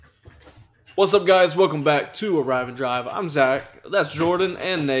What's up, guys? Welcome back to Arrive and Drive. I'm Zach. That's Jordan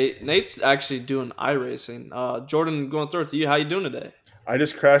and Nate. Nate's actually doing iRacing. Jordan, going through it to you. How you doing today? I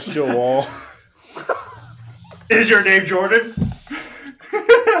just crashed into a wall. Is your name Jordan?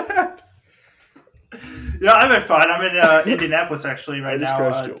 Yeah, I've been fine. I'm in Indianapolis actually right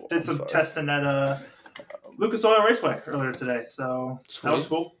now. Did some testing at Lucas Oil Raceway earlier today, so Sweet. That was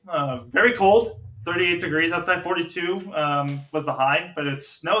cool. Very cold, 38 degrees outside, 42 was the high, but it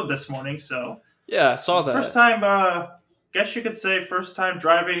snowed this morning, so yeah, I saw that. First time, guess you could say first time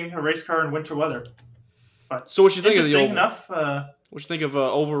driving a race car in winter weather. But so what you think of the oval? Enough. What you think of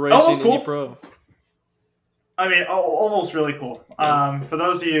oval racing cool. Indy Pro? I mean, oval's really cool. Yeah. For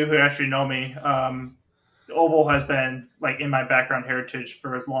those of you who actually know me, oval has been like in my background heritage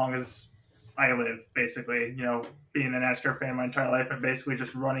for as long as I live, basically. You know, being a NASCAR fan my entire life and basically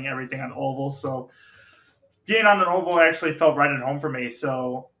just running everything on oval. So getting on an oval actually felt right at home for me.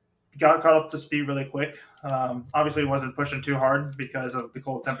 So got caught up to speed really quick. Obviously, wasn't pushing too hard because of the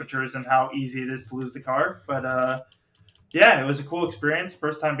cold temperatures and how easy it is to lose the car. But yeah, it was a cool experience.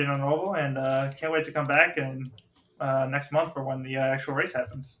 First time being on an oval, and can't wait to come back and next month for when the actual race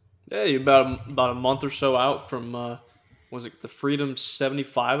happens. Yeah, you're about a month or so out from was it the Freedom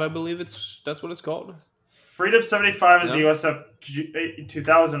 75? I believe that's what it's called. Freedom 75 is the USF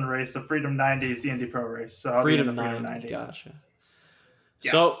 2000 race. The Freedom 90 is the Indy Pro race. So I'll Freedom be in the 90, gotcha.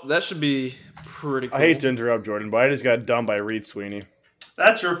 Yeah. So that should be pretty cool. I hate to interrupt, Jordan, but I just got dumped by Reed Sweeney.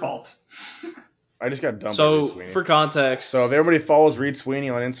 That's your fault. I just got dumped by Reed Sweeney. So, for context... So, if everybody follows Reed Sweeney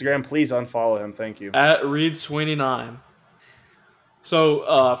on Instagram, please unfollow him. Thank you. At Reed Sweeney 9.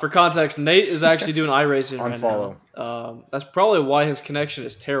 So, for context, Nate is actually doing iRacing right now. That's probably why his connection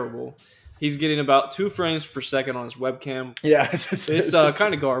is terrible. He's getting about 2 frames per second on his webcam. Yeah. It's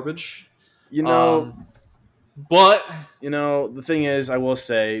kind of garbage. You know... But the thing is, I will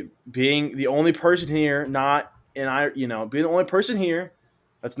say, being the only person here, being the only person here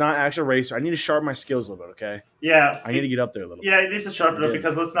that's not an actual racer, I need to sharpen my skills a little bit, okay? Yeah. I need to get up there a little bit. Yeah, it needs to sharpen up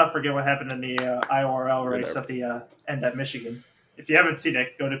because let's not forget what happened in the IORL race at the end at Michigan. If you haven't seen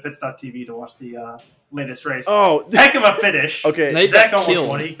it, go to pits.tv to watch the latest race. Oh, heck of a finish. Okay. Nate Zach got almost killed.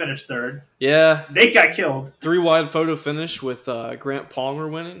 won. He finished third. Yeah. Nate got killed. 3-wide photo finish with Grant Palmer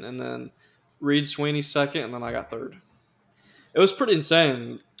winning, and then Reed Sweeney second, and then I got third. It was pretty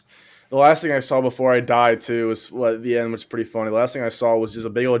insane. The last thing I saw before I died, too, was at the end, which is pretty funny. The last thing I saw was just a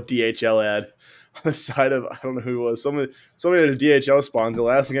big old DHL ad on the side of, I don't know who it was, somebody had a DHL sponsor. The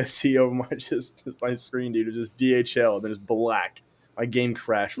last thing I see over my screen, dude, was just DHL, and then just black. My game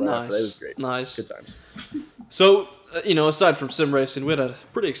crashed right after that. It was great. Nice. Good times. So, aside from sim racing, we had a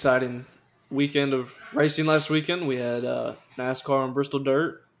pretty exciting weekend of racing last weekend. We had NASCAR on Bristol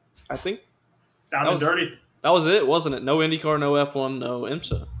Dirt, I think. Down and dirty. That was it, wasn't it? No IndyCar, no F1, no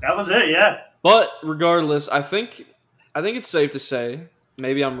IMSA. That was it, yeah. But regardless, I think it's safe to say,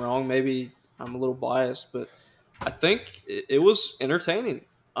 maybe I'm wrong, maybe I'm a little biased, but I think it was entertaining.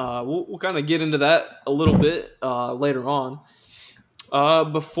 We'll kind of get into that a little bit later on.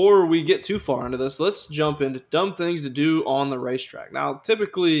 Before we get too far into this, let's jump into dumb things to do on the racetrack. Now,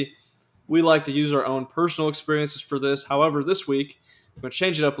 typically, we like to use our own personal experiences for this. However, this week, I'm going to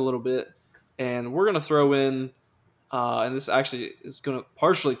change it up a little bit. And we're going to throw in, and this actually is going to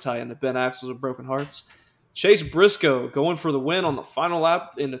partially tie into Ben Axel's of Broken Hearts, Chase Briscoe going for the win on the final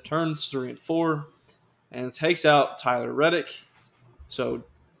lap into turns 3 and 4, and takes out Tyler Reddick. So,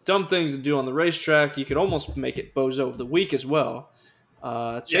 dumb things to do on the racetrack. You could almost make it Bozo of the week as well.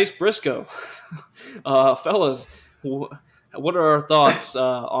 Chase Briscoe. Fellas, what are our thoughts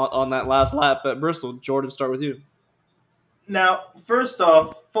on that last lap at Bristol? Jordan, start with you. Now, first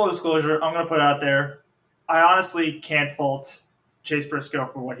off, full disclosure, I'm going to put it out there. I honestly can't fault Chase Briscoe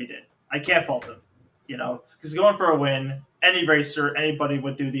for what he did. I can't fault him. Because going for a win, any racer, anybody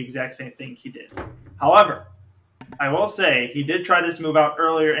would do the exact same thing he did. However, I will say he did try this move out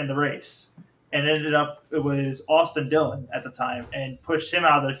earlier in the race, and it was Austin Dillon at the time, and pushed him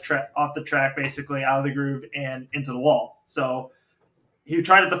out of off the track, basically out of the groove and into the wall. So he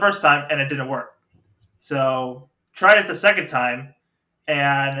tried it the first time, and it didn't work. So tried it the second time,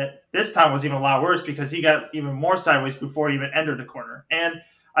 and this time was even a lot worse because he got even more sideways before he even entered the corner. And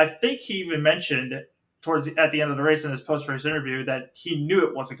I think he even mentioned at the end of the race in his post-race interview that he knew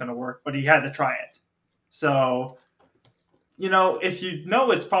it wasn't going to work, but he had to try it. So, if you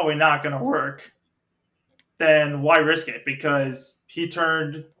know it's probably not going to work, then why risk it? Because he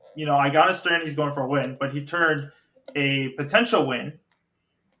turned, I got his turn, he's going for a win, but he turned a potential win,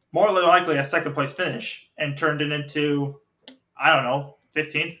 more than likely a second-place finish, and turned it into,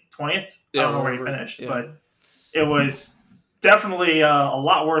 15th, 20th? I don't know where he finished, but it was definitely a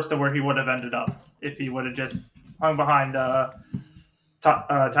lot worse than where he would have ended up if he would have just hung behind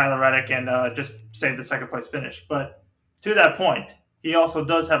Tyler Reddick and just saved the second place finish. But to that point, he also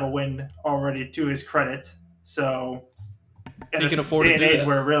does have a win already to his credit. So in He a can afford day to and do age that.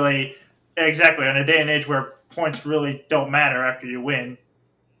 where really, exactly, in a day and age where points really don't matter after you win,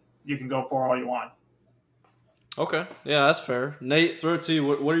 you can go for all you want. Okay, yeah, that's fair. Nate, throw it to you.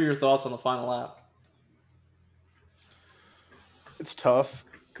 What are your thoughts on the final lap? It's tough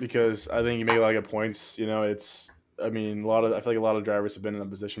because I think you make a lot of good points. You know, it's I mean I feel like a lot of drivers have been in that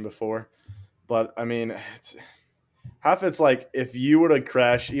position before, but I mean, half it's like if you were to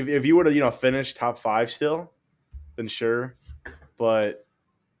crash, if you were to finish top five still, then sure, but.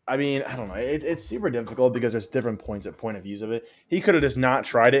 I mean, I don't know. It's super difficult because there's different point of views of it. He could have just not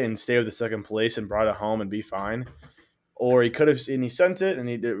tried it and stayed with the second place and brought it home and be fine. Or he could have, and he sent it and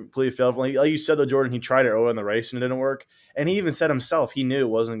he completely failed. Like you said, though, Jordan, he tried it earlier in the race and it didn't work. And he even said himself he knew it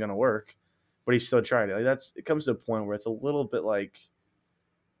wasn't going to work, but he still tried it. Like it comes to a point where it's a little bit like,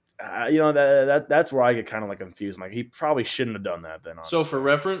 that's where I get kind of like confused. Like he probably shouldn't have done that then. Honestly. So for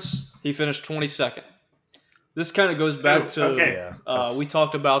reference, he finished 22nd. This kind of goes back to okay. We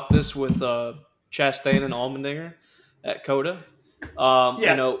talked about this with Chastain and Allmendinger at Coda.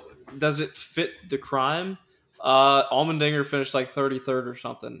 Does it fit the crime? Allmendinger finished like 33rd or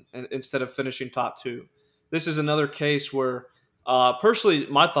something instead of finishing top 2. This is another case where, personally,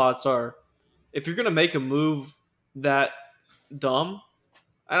 my thoughts are, if you're going to make a move that dumb,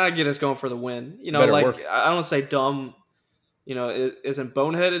 and I get it's going for the win. I don't say dumb, isn't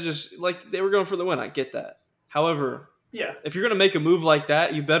boneheaded. Just like they were going for the win. I get that. However, if you're going to make a move like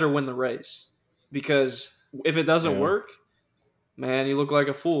that, you better win the race, because if it doesn't work, man, you look like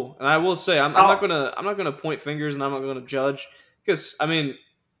a fool. And I will say, I'm not gonna point fingers and I'm not gonna judge, because I mean,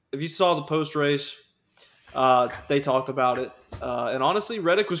 if you saw the post race, they talked about it, and honestly,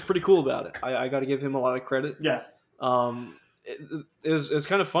 Reddick was pretty cool about it. I got to give him a lot of credit. Yeah. It's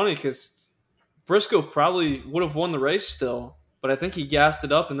kind of funny because Briscoe probably would have won the race still, but I think he gassed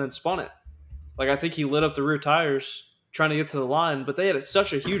it up and then spun it. Like, I think he lit up the rear tires trying to get to the line, but they had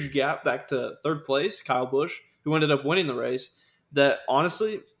such a huge gap back to third place, Kyle Busch, who ended up winning the race, that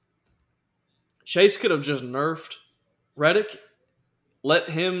honestly, Chase could have just nerfed Reddick, let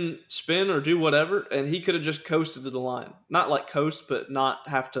him spin or do whatever, and he could have just coasted to the line. Not like coast, but not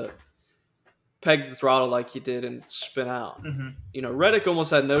have to peg the throttle like he did and spin out. Mm-hmm. Reddick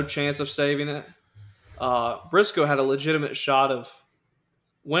almost had no chance of saving it. Briscoe had a legitimate shot of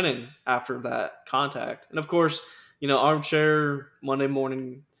winning after that contact. And of course, armchair Monday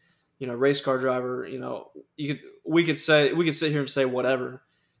morning, race car driver, we could sit here and say whatever.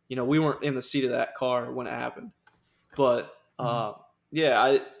 We weren't in the seat of that car when it happened. But I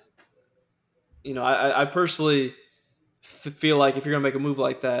personally feel like if you're gonna make a move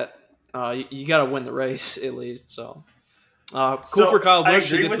like that, you got to win the race at least. So cool for Kyle Busch.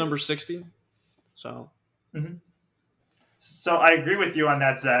 He gets number 60. So. Mm-hmm. So I agree with you on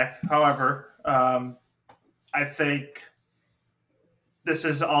that, Zach. However, I think this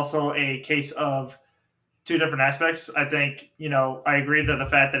is also a case of two different aspects. I think, I agree to the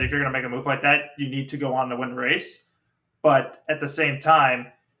fact that if you're going to make a move like that, you need to go on to win the race. But at the same time,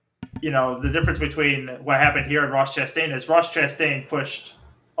 the difference between what happened here and Ross Chastain is Ross Chastain pushed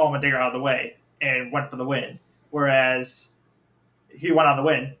Allmendinger out of the way and went for the win. Whereas he went on the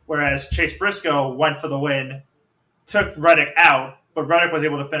win. Whereas Chase Briscoe went for the win, took Reddick out, but Reddick was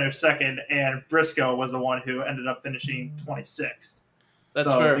able to finish second, and Briscoe was the one who ended up finishing 26th.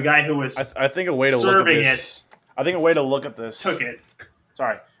 That's fair. The guy who was I think a way to look at this. I think a way to look at this. Took it.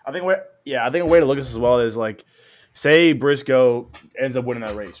 Sorry. I think a way to look at this as well is like, say Briscoe ends up winning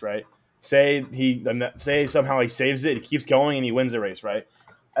that race, right? Say somehow he saves it, he keeps going, and he wins the race, right?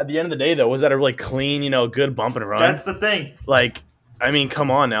 At the end of the day, though, was that a really clean, good bump and run? That's the thing. Like, I mean,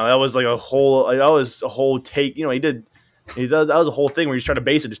 come on now. That was like a whole take. That was a whole thing where he's trying to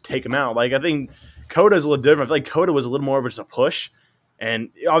base it, just take him out. Like, I think Coda's a little different. I feel like Coda was a little more of just a push, and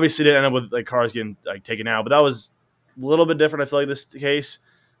obviously didn't end up with like cars getting like taken out. But that was a little bit different. I feel like this case.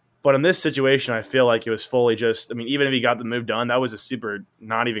 But in this situation, I feel like it was fully just. I mean, even if he got the move done, that was a super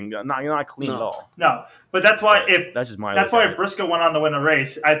not clean at all. No, but that's why if Briscoe went on to win a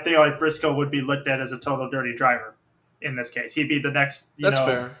race, I think like Briscoe would be looked at as a total dirty driver. In this case, he'd be the next. That's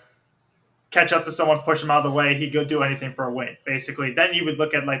fair. Catch up to someone, push him out of the way. He'd go do anything for a win. Basically, then you would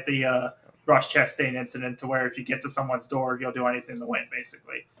look at like the Ross Chastain incident, to where if you get to someone's door, you'll do anything to win,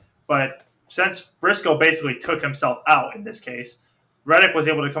 basically. But since Briscoe basically took himself out in this case, Reddick was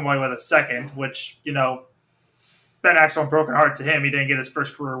able to come away with a second, which Ben Axel, broken heart to him, he didn't get his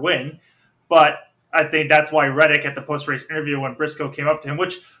first career win. But I think that's why Reddick at the post-race interview when Briscoe came up to him,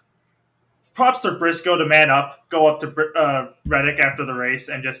 which props to Briscoe to man up, go up to Reddick after the race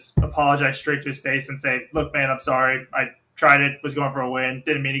and just apologize straight to his face and say, look, man, I'm sorry. I tried it, was going for a win,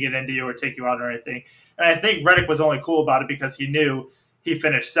 didn't mean to get into you or take you out or anything. And I think Reddick was only cool about it because he knew he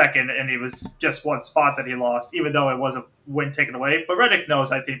finished second and he was just one spot that he lost, even though it was a win taken away. But Reddick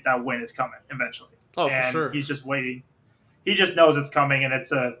knows, I think, that win is coming eventually. Oh, and for sure. He's just waiting. He just knows it's coming and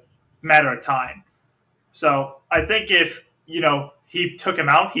it's a matter of time. So I think if, he took him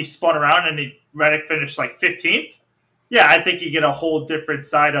out, he spun around and Reddick finished like 15th. Yeah, I think you get a whole different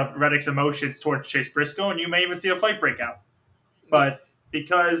side of Reddick's emotions towards Chase Briscoe, and you may even see a fight break out. But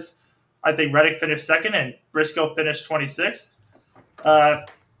because I think Reddick finished second and Briscoe finished 26th,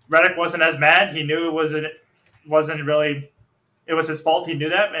 Reddick wasn't as mad. He knew it wasn't really, it was his fault. He knew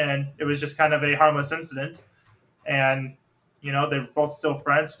that, and it was just kind of a harmless incident. And, they're both still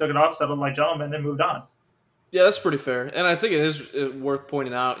friends, took it off, settled like gentlemen, and moved on. Yeah, that's pretty fair. And I think it is worth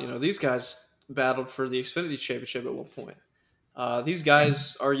pointing out, these guys battled for the Xfinity Championship at one point. These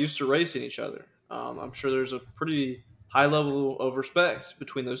guys are used to racing each other. I'm sure there's a pretty high level of respect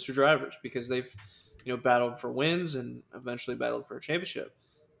between those two drivers because they've, battled for wins and eventually battled for a championship.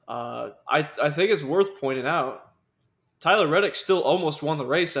 I think it's worth pointing out, Tyler Reddick still almost won the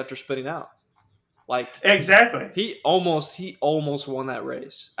race after spinning out. Exactly. He almost won that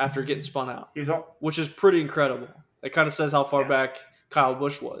race after getting spun out, which is pretty incredible. It kind of says how far back Kyle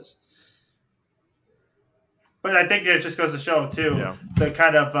Busch was. But I think it just goes to show, too, the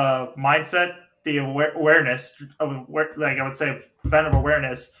kind of mindset, the awareness, I would say, preventive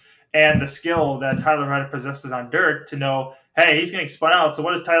awareness, and the skill that Tyler Reddick possesses on dirt to know, hey, he's getting spun out. So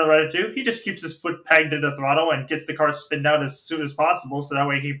what does Tyler Reddick do? He just keeps his foot pegged to the throttle and gets the car spinned out as soon as possible. So that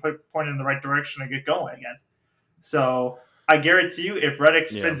way he can point in the right direction and get going again. So I guarantee you, if Reddick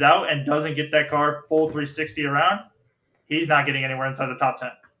spins out and doesn't get that car full 360 around, he's not getting anywhere inside the top 10.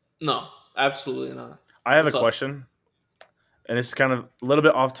 No, absolutely not. I have a question, and this is kind of a little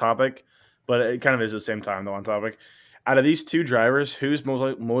bit off topic, but it kind of is at the same time, though, on topic. Out of these two drivers, who's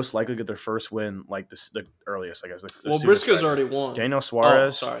most likely to get their first win, like the earliest, I guess? The Briscoe's already won. Daniel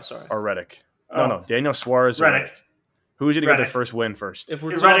Suarez sorry. or Reddick? No, Daniel Suarez or Reddick. Who's going to get their first win first? If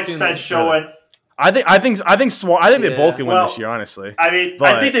Reddick's been showing... I think they both can win this year, honestly. I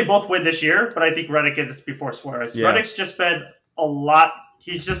think they both win this year, but I think Reddick gets this before Suarez. Yeah. Reddick's just been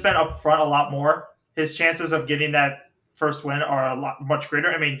he's just been up front a lot more. His chances of getting that first win are much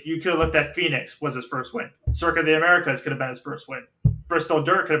greater. I mean, you could have looked at Phoenix was his first win. Circuit of the Americas could have been his first win. Bristol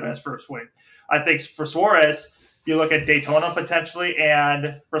Dirt could have been his first win. I think for Suarez, you look at Daytona potentially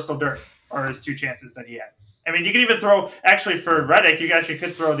and Bristol Dirt are his two chances that he had. I mean, you could even throw, actually for Reddick, you actually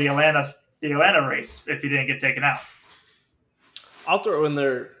could throw the Atlanta race if he didn't get taken out. I'll throw in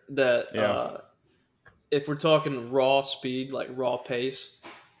there that if we're talking raw speed, like raw pace,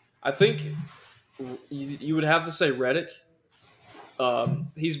 I think you would have to say Reddick.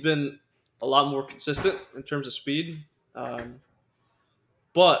 He's been a lot more consistent in terms of speed.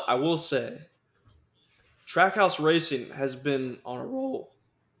 But I will say, Trackhouse Racing has been on a roll.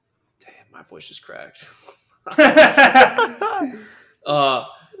 Damn, my voice just cracked.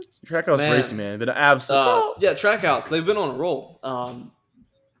 Trackhouse Racing, man, been an absolute. Trackhouse, they've been on a roll.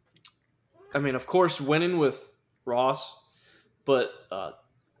 I mean, of course, winning with Ross, but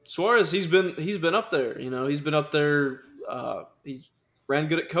Suarez, he's been up there. He's been up there. He ran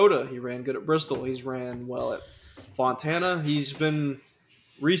good at Coda. He ran good at Bristol. He's ran well at Fontana. He's been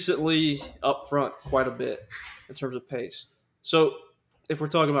recently up front quite a bit in terms of pace. So if we're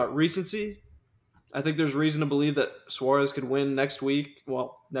talking about recency, I think there's reason to believe that Suarez could win next week.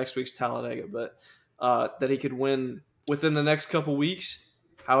 Well, next week's Talladega, but that he could win within the next couple weeks.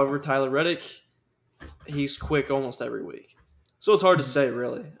 However, Tyler Reddick, he's quick almost every week. So it's hard to say,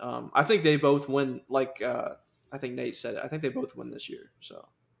 really. I think they both win, like I think Nate said it. I think they both win this year. So,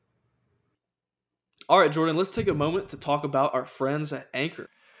 all right, Jordan, let's take a moment to talk about our friends at Anchor.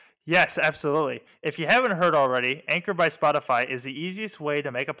 Yes, absolutely. If you haven't heard already, Anchor by Spotify is the easiest way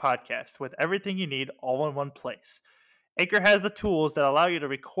to make a podcast with everything you need all in one place. Anchor has the tools that allow you to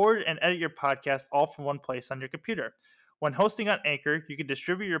record and edit your podcast all from one place on your computer. When hosting on Anchor, you can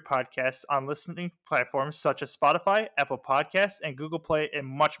distribute your podcasts on listening platforms such as Spotify, Apple Podcasts, and Google Play, and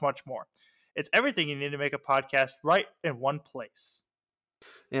much, much more. It's everything you need to make a podcast right in one place.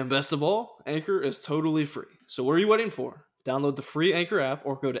 And best of all, Anchor is totally free. So what are you waiting for? Download the free Anchor app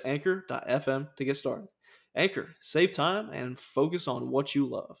or go to anchor.fm to get started. Anchor, save time and focus on what you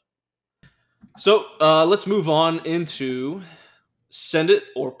love. So let's move on into Send It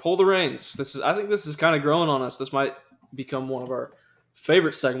or Pull the Reins. I think this is kind of growing on us. This might become one of our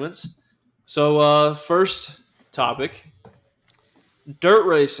favorite segments. So, first topic, dirt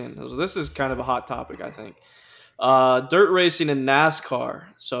racing. So this is kind of a hot topic, I think. Dirt racing and NASCAR.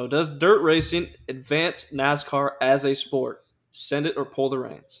 So, does dirt racing advance NASCAR as a sport? Send it or pull the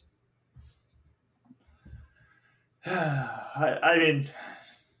reins. I mean,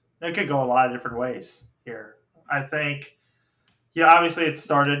 it could go a lot of different ways here. I think, yeah, obviously it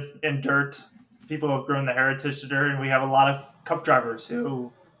started in dirt. People have grown the heritage to dirt, and we have a lot of cup drivers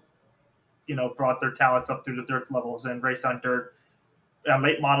who, brought their talents up through the dirt levels and raced on dirt,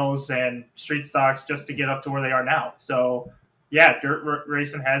 late models and street stocks just to get up to where they are now. So, yeah,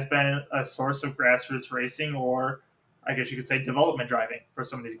 racing has been a source of grassroots racing, or I guess you could say development driving for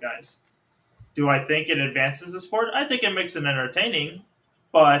some of these guys. Do I think it advances the sport? I think it makes it entertaining,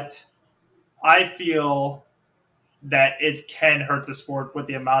 but I feel that it can hurt the sport with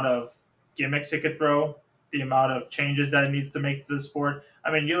the amount of gimmicks it could throw, the amount of changes that it needs to make to the sport.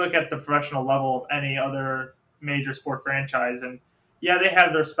 I mean, you look at the professional level of any other major sport franchise, and yeah, they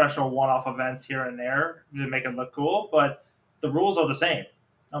have their special one-off events here and there to make it look cool, but the rules are the same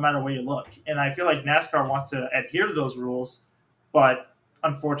no matter where you look. And I feel like NASCAR wants to adhere to those rules, but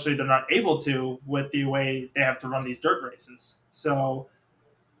unfortunately, they're not able to with the way they have to run these dirt races. So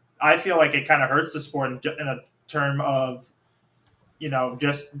I feel like it kind of hurts the sport in a term of,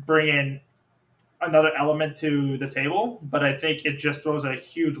 just bringing another element to the table. But I think it just throws a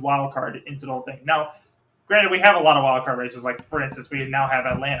huge wild card into the whole thing. Now, granted, we have a lot of wild card races. Like, for instance, we now have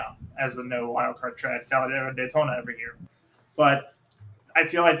Atlanta as a no wild card track, Talladega and Daytona every year. But I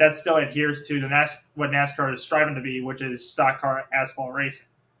feel like that still adheres to what NASCAR is striving to be, which is stock car asphalt racing.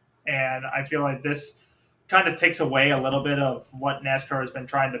 And I feel like this kind of takes away a little bit of what NASCAR has been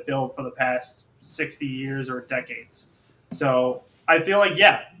trying to build for the past 60 years or decades. So I feel like,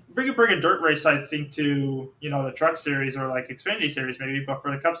 yeah, we could bring a dirt race, I think, to, the truck series or like Xfinity series maybe. But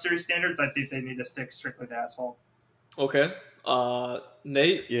for the Cup Series standards, I think they need to stick strictly to asphalt. Okay.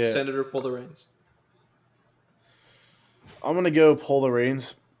 Nate, Yeah. send it or pull the reins. I'm gonna go pull the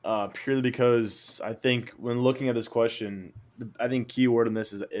reins, purely because I think when looking at this question, I think key word in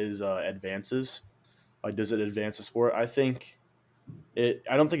this is advances. Like, does it advance the sport? I think it.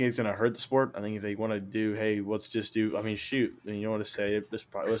 I don't think it's gonna hurt the sport. I think if they want to do, hey, let's just do. I mean, shoot. I mean, you want to say this?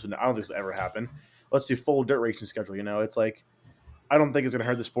 Probably. Listen, I don't think this will ever happen. Let's do full dirt racing schedule. It's like I don't think it's gonna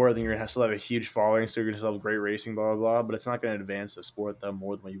hurt the sport. I think you're gonna still have a huge following, so you're gonna still have great racing, blah blah blah. But it's not gonna advance the sport them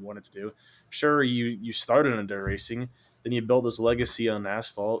more than what you want it to do. Sure, you started in dirt racing. Then you build this legacy on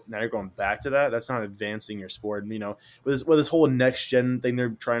asphalt. Now you're going back to that. That's not advancing your sport. And, with this whole next gen thing they're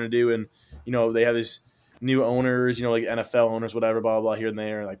trying to do, and they have these new owners, like NFL owners, whatever, blah blah, here and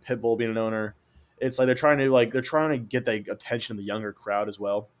there, like Pitbull being an owner. It's like they're trying to get the attention of the younger crowd as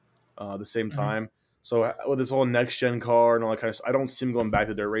well. At the same time, so with this whole next gen car and all that kind of stuff, I don't see them going back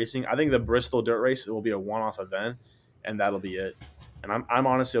to dirt racing. I think the Bristol dirt race, it will be a one off event, and that'll be it. And I'm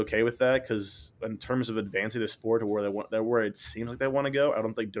honestly okay with that because in terms of advancing the sport to where it seems like they want to go, I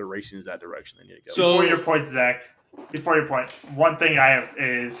don't think dirt racing is that direction they need to go. So- Before your point, Zach, one thing I have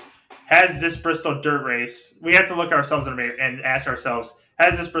is, has this Bristol dirt race, we have to look ourselves in the mirror and ask ourselves,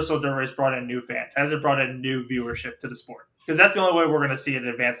 has this Bristol dirt race brought in new fans? Has it brought in new viewership to the sport? Because that's the only way we're going to see it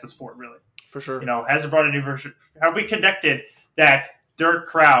advance the sport, really. For sure. Has it brought a new version? Have we connected that dirt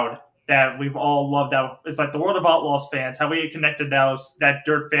crowd that we've all loved out? It's like the World of Outlaws fans. Have we connected that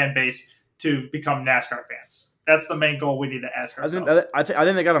dirt fan base to become NASCAR fans? That's the main goal we need to ask ourselves. I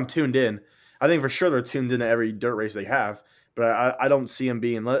think they got them tuned in. I think for sure they're tuned in to every dirt race they have. But I don't see them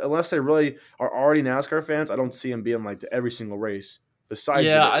being, unless they really are already NASCAR fans, I don't see them being like to every single race. Besides,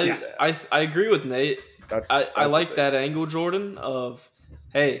 I agree with Nate. I like that angle, Jordan, of,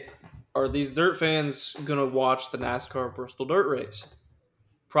 hey, are these dirt fans going to watch the NASCAR Bristol dirt race?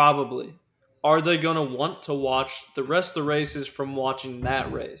 Probably. Are they going to want to watch the rest of the races from watching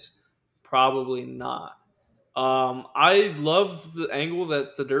that race? Probably not. I love the angle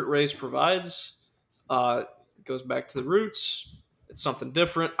that the dirt race provides. It goes back to the roots. It's something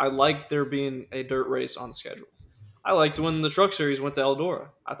different. I like there being a dirt race on the schedule. I liked when the Truck Series went to Eldora.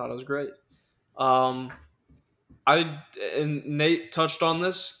 I thought it was great. And Nate touched on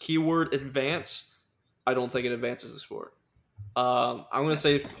this keyword advance. I don't think it advances the sport. I'm going to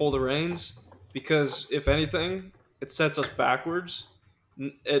say pull the reins because if anything, it sets us backwards,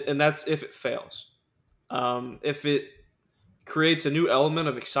 and that's if it fails. If it creates a new element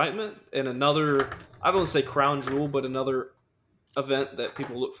of excitement and another, I don't want to say crown jewel, but another event that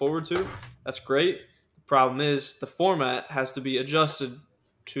people look forward to, that's great. The problem is the format has to be adjusted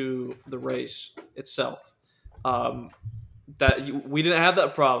to the race itself. We didn't have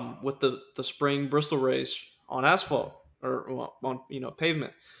that problem with the spring Bristol race on asphalt or on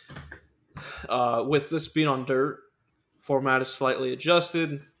pavement. With this being on dirt, format is slightly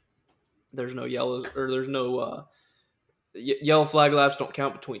adjusted. There's no yellows, or there's no yellow flag laps don't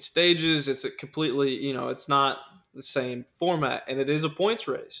count between stages. It's a completely, it's not the same format, and it is a points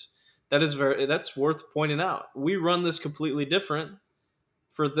race. That's worth pointing out. We run this completely different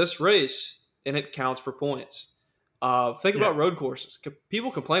for this race, and it counts for points. Think Yeah. about road courses.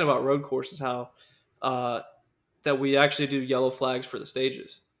 People complain about road courses how that we actually do yellow flags for the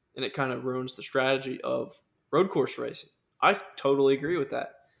stages, and it kind of ruins the strategy of road course racing. I totally agree with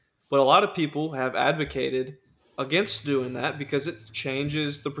that. But a lot of people have advocated against doing that because it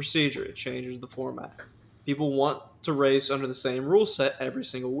changes the procedure, it changes the format. People want to race under the same rule set every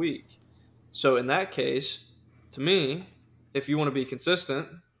single week. So in that case, to me, if you want to be consistent,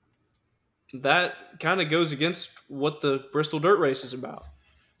 that kind of goes against what the Bristol Dirt Race is about.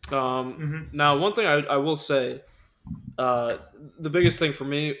 Now, one thing I will say, the biggest thing for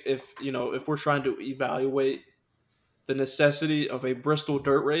me, if we're trying to evaluate the necessity of a Bristol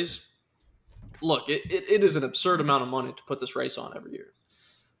Dirt Race, look, it is an absurd amount of money to put this race on every year.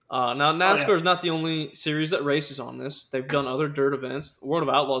 Now, NASCAR is not the only series that races on this. They've done other dirt events. World of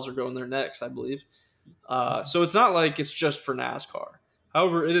Outlaws are going there next, I believe. So it's not like it's just for NASCAR.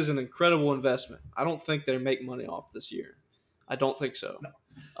 However, it is an incredible investment. I don't think they make money off this year. I don't think so.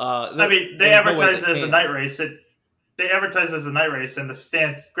 I mean, they advertised it as a night race. They advertised it as a night race, and the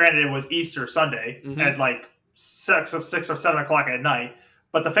stands. Granted, it was Easter Sunday at like 6 or 7 o'clock at night.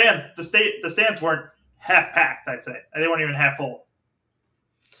 But the stands weren't half packed. I'd say they weren't even half full.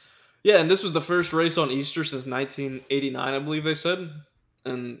 Yeah, and this was the first race on Easter since 1989, I believe they said.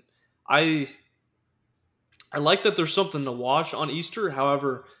 And I like that there's something to watch on Easter.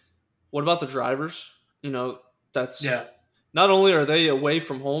 However, what about the drivers? That's not only are they away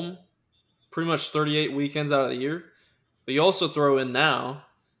from home pretty much 38 weekends out of the year, but you also throw in now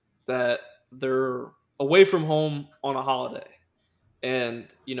that they're away from home on a holiday. And,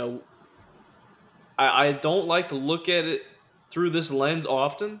 I don't like to look at it through this lens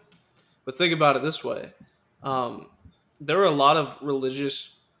often, but think about it this way. There are a lot of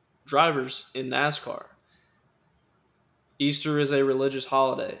religious drivers in NASCAR. Easter is a religious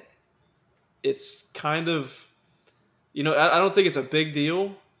holiday. It's kind of, I don't think it's a big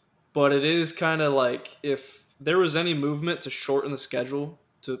deal, but it is kind of like if there was any movement to shorten the schedule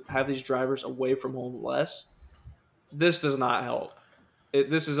to have these drivers away from home less, this does not help.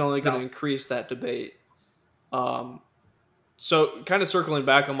 This is only going to increase that debate. So kind of circling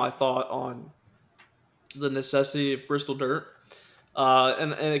back on my thought on the necessity of Bristol Dirt,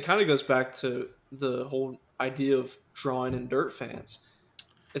 and it kind of goes back to the whole idea of drawing in dirt fans.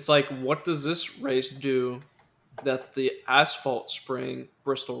 It's like, what does this race do that the asphalt spring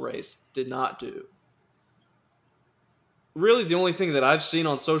Bristol race did not do? Really, the only thing that I've seen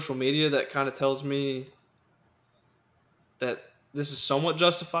on social media that kind of tells me that this is somewhat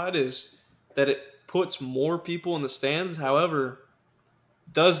justified is that it puts more people in the stands. However,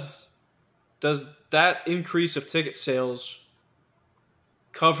 does that increase of ticket sales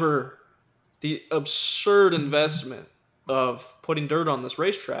cover the absurd investment of putting dirt on this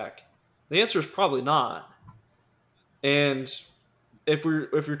racetrack? The answer is probably not. And if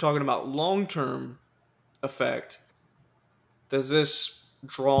you're talking about long-term effect, does this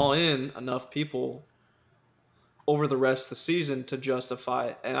draw in enough people over the rest of the season to justify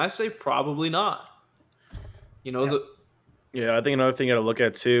it? And I say probably not. Yeah, I think another thing you got to look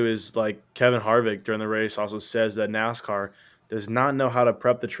at too is like Kevin Harvick during the race also says that NASCAR does not know how to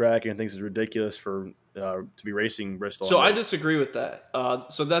prep the track and thinks it's ridiculous for to be racing Bristol. So I disagree with that.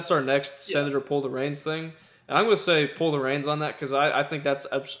 So that's our next Senator pull the reins thing, and I'm going to say pull the reins on that because I think that's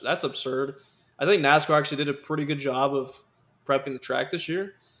absurd. I think NASCAR actually did a pretty good job of prepping the track this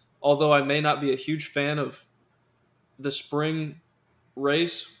year, although I may not be a huge fan of the spring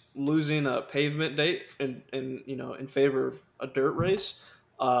race losing a pavement date in favor of a dirt race.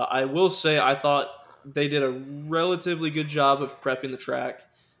 I will say I thought they did a relatively good job of prepping the track.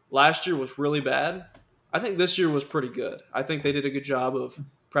 Last year was really bad. I think this year was pretty good. I think they did a good job of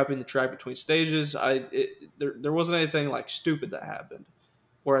prepping the track between stages. There wasn't anything like stupid that happened,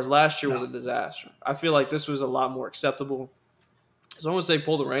 whereas last year was a disaster. I feel like this was a lot more acceptable. So I'm going to say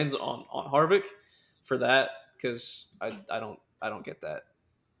pull the reins on Harvick for that because I don't get that.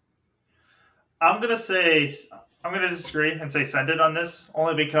 I'm gonna disagree and say send it on this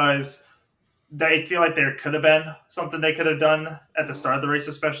only because they feel like there could have been something they could have done at the start of the race,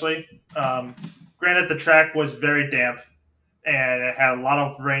 especially. Granted, the track was very damp and it had a lot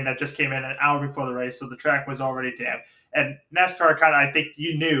of rain that just came in an hour before the race, so the track was already damp. And NASCAR kind of, I think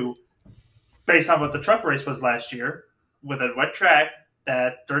you knew, based on what the truck race was last year, with a wet track,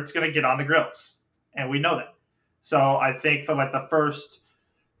 that dirt's going to get on the grills, and we know that. So I think for like the first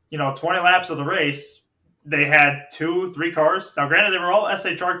 20 laps of the race, they had 2-3 cars. Now, granted, they were all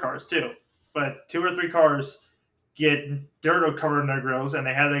SHR cars too, but 2 or 3 cars get dirt covered in their grills, and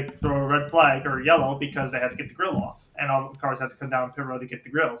they had to throw a red flag or yellow because they had to get the grill off, and all the cars had to come down pit road to get the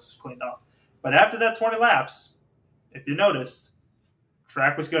grills cleaned up. But after that 20 laps, if you noticed,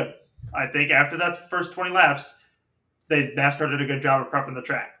 track was good. I think after that first 20 laps, NASCAR did a good job of prepping the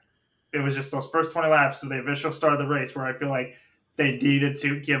track. It was just those first 20 laps of the official start of the race where I feel like they needed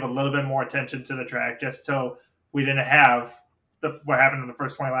to give a little bit more attention to the track just so we didn't have what happened in the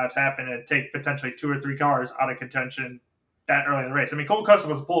first 20 laps happen and take potentially 2 or 3 cars out of contention that early in the race. I mean, Cole Custer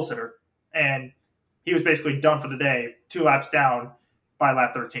was a pole sitter, and he was basically done for the day 2 laps down by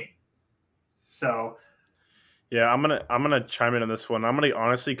lap 13. So, yeah, I'm gonna chime in on this one. I'm gonna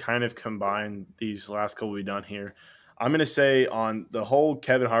honestly kind of combine these last couple we've done here. I'm gonna say on the whole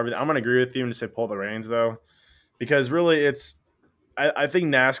Kevin Harvick, I'm gonna agree with you and say pull the reins though, because really I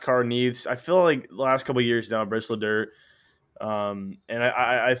think NASCAR needs. I feel like the last couple of years now, Bristol Dirt, and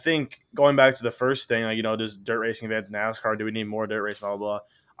I think going back to the first thing, like does dirt racing advance NASCAR? Do we need more dirt race? Blah blah blah.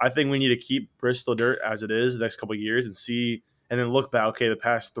 I think we need to keep Bristol Dirt as it is the next couple of years and see, and then look back. Okay, the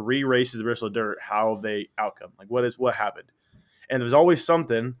past 3 races of Bristol Dirt, how have they outcome? Like what happened? And there's always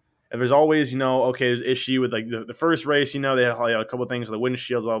something. And there's always okay, there's issue with like the first race. They had a couple of things with the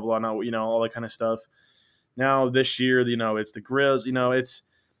windshields, blah blah, blah, all that kind of stuff. Now this year, it's the grills. It's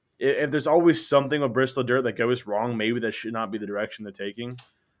if there's always something with Bristol Dirt that goes wrong, maybe that should not be the direction they're taking.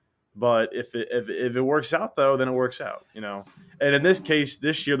 But if it works out though, then it works out. And in this case,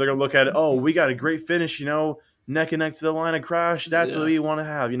 this year they're gonna look at it. Oh, we got a great finish. Neck and neck to the line of crash. That's what we want to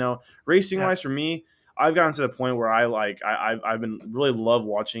have. Racing wise for me, I've gotten to the point where I've been really love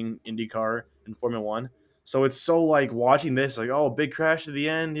watching IndyCar and Formula One. So it's so like watching this, like, oh, big crash at the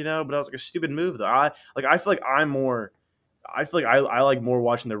end, but that was like a stupid move though. I feel like I like more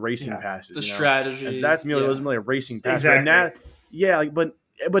watching the racing passes. The strategy. And so that's me. It wasn't really a racing pass. Exactly.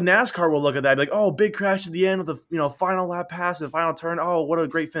 But NASCAR will look at that and be like, oh, big crash at the end with the final lap pass, the final turn. Oh, what a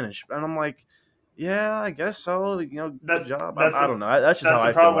great finish. And I'm like, yeah, I guess so. Good job. I don't know. That's just how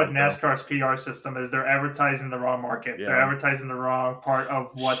I feel. That's the problem with NASCAR's PR system is they're advertising the wrong market. Yeah. They're advertising the wrong part of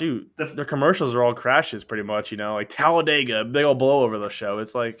what. Shoot, their commercials are all crashes, pretty much. Like Talladega, big old blow over the show.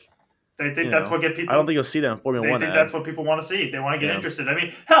 It's like they think that's what get people. I don't think you'll see that in Formula One. They think that's what people want to see. They want to get interested. I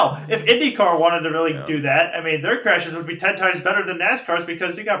mean, hell, if IndyCar wanted to really do that, I mean, their crashes would be 10 times better than NASCAR's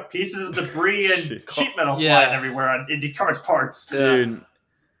because you got pieces of debris and sheet metal flying everywhere on IndyCar's parts, dude.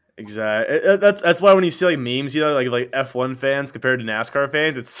 Exactly. That's why when you see like memes, like F1 fans compared to NASCAR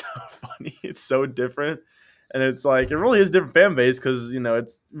fans, it's so funny. It's so different, and it's like it really is a different fan base because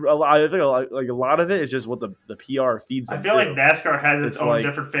it's a lot. I think a lot of it is just what the PR feeds. I feel like NASCAR has its own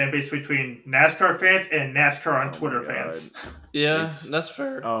different fan base between NASCAR fans and NASCAR on Twitter fans. Yeah, that's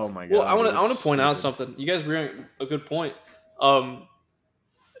fair. Oh my god. Well, I want to point out something. You guys bring a good point.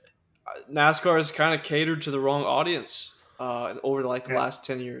 NASCAR is kind of catered to the wrong audience. Over the last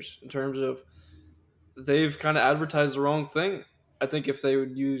 10 years in terms of they've kind of advertised the wrong thing. I think if they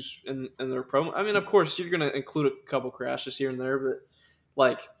would use in their promo, I mean, of course you're going to include a couple crashes here and there, but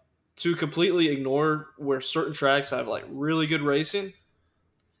like to completely ignore where certain tracks have like really good racing,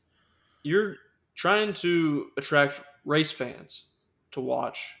 you're trying to attract race fans to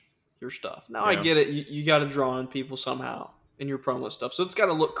watch your stuff. Now I get it. You got to draw in people somehow in your promo stuff. So it's got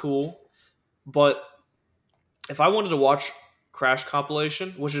to look cool, but if I wanted to watch crash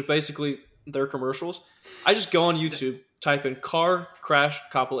compilation, which is basically their commercials, I just go on YouTube, type in car crash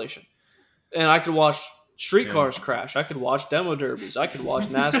compilation, and I could watch street cars crash. I could watch demo derbies. I could watch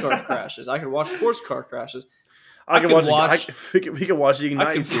NASCAR crashes. I could watch sports car crashes. We can watch the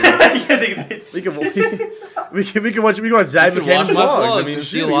Ignite series. We can watch Zach McCann's vlogs. I mean, you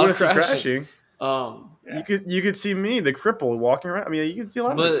see a lot of crashing. You could see me, the cripple, walking around. I mean, you can see a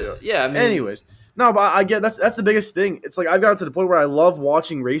lot of it. Yeah, I mean, anyways. No, but I get that's the biggest thing. It's like I've gotten to the point where I love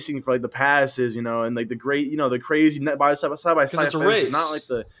watching racing for like the passes, and like the great, the crazy side by side it's a race, not like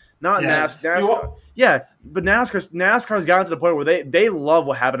NASCAR. Yeah, but NASCAR's gotten to the point where they love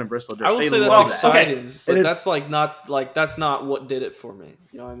what happened in Bristol. I will say that's exciting, but that's not what did it for me.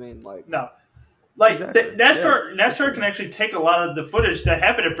 You know what I mean? Like no. Like exactly. NASCAR can actually take a lot of the footage that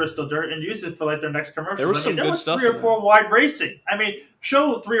happened at Bristol Dirt and use it for like their next commercials. There was some good stuff. 3 or 4 wide racing. I mean,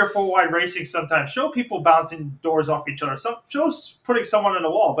 show 3 or 4 wide racing sometimes. Show people bouncing doors off each other. Show putting someone in the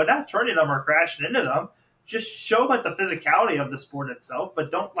wall, but not turning them or crashing into them. Just show like the physicality of the sport itself,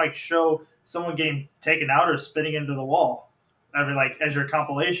 but don't like show someone getting taken out or spinning into the wall. I mean, like as your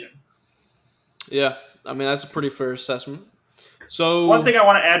compilation. Yeah, I mean that's a pretty fair assessment. So one thing I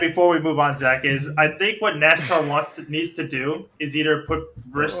want to add before we move on, Zach, is I think what NASCAR needs to do is either put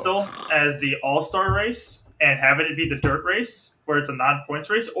Bristol as the all-star race and have it be the dirt race where it's a non-points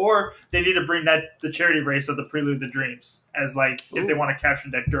race, or they need to bring the charity race of the Prelude to Dreams as like if they want to capture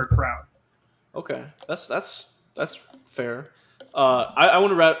that dirt crowd. Okay, that's fair. I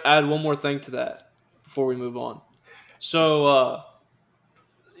want to add one more thing to that before we move on. So,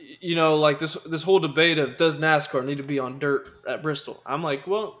 like this whole debate of does NASCAR need to be on dirt at Bristol? I'm like,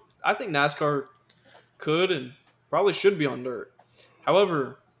 well, I think NASCAR could and probably should be on dirt.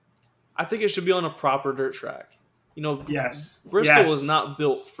 However, I think it should be on a proper dirt track. Yes, Bristol is not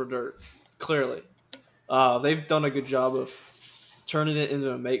built for dirt. Clearly, they've done a good job of turning it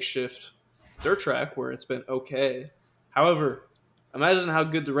into a makeshift dirt track where it's been okay. However, imagine how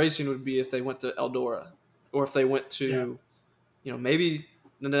good the racing would be if they went to Eldora, or if they went to, maybe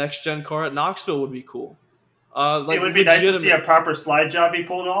the next gen car at Knoxville would be cool. It would be nice to see a proper slide job be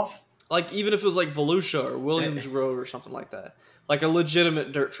pulled off. Like even if it was like Volusia or Williams Road or something like that, like a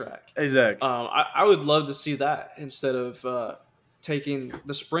legitimate dirt track. Exactly. I would love to see that instead of taking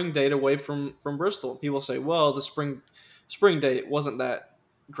the spring date away from Bristol. People say, well, the spring date wasn't that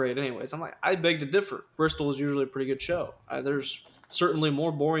great anyways. I'm like, I beg to differ. Bristol is usually a pretty good show. There's certainly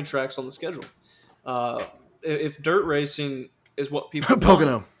more boring tracks on the schedule. If dirt racing is what people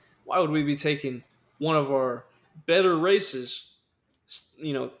want, why would we be taking one of our better races,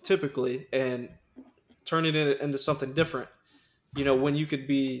 typically, and turning it into something different? When you could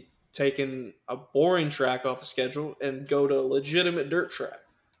be taking a boring track off the schedule and go to a legitimate dirt track.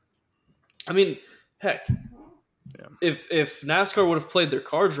 I mean, heck, if NASCAR would have played their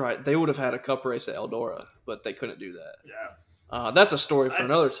cards right, they would have had a cup race at Eldora, but they couldn't do that. Yeah, that's a story for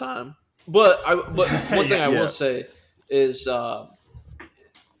another time. But one thing I will say is I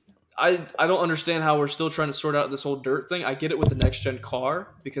don't understand how we're still trying to sort out this whole dirt thing. I get it with the next gen car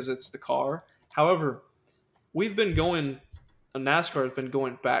because it's the car. However, NASCAR has been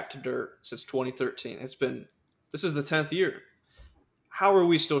going back to dirt since 2013. This is the 10th year. How are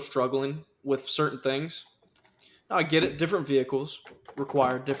we still struggling with certain things? Now, I get it. Different vehicles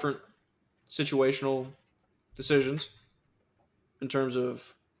require different situational decisions in terms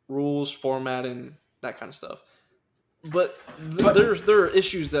of rules, formatting, that kind of stuff. But there are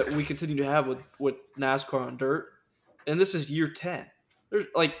issues that we continue to have with NASCAR on dirt, and this is year 10.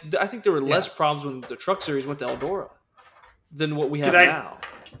 I think there were less problems when the Truck Series went to Eldora than what we have now.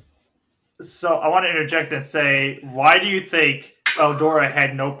 So I want to interject and say, why do you think Eldora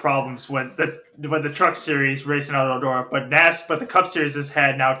had no problems when the Truck Series racing out of Eldora, but the Cup Series has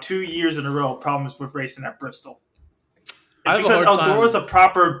had now 2 years in a row problems with racing at Bristol? It's because Eldora's a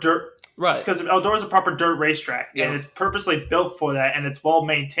proper dirt. Right. It's because Eldora's a proper dirt racetrack, and it's purposely built for that, and it's well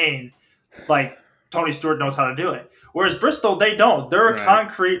maintained. Like Tony Stewart knows how to do it. Whereas Bristol, they don't. They're a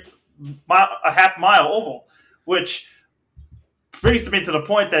concrete a half-mile oval, which brings me to the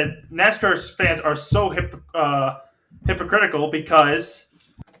point that NASCAR fans are so hypocritical because,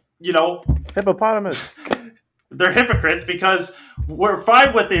 hippopotamus. They're hypocrites because we're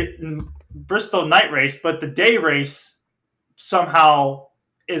fine with the Bristol night race, but the day race somehow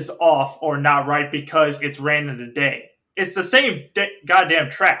is off or not right because it's ran in the day. It's the same goddamn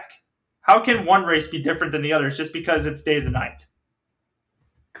track. How can one race be different than the others just because it's day to night?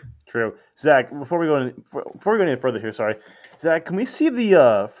 True. Zach, before we go any further here, sorry. Zach, can we see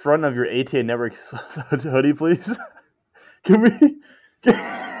the front of your ATA Network hoodie, please? Can we?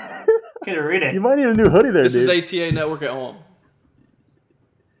 Can you read it? You might need a new hoodie there, This dude. is ATA Network at home.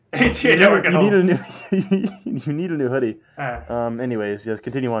 ATA Network at home. You need a new hoodie. Anyways, yes,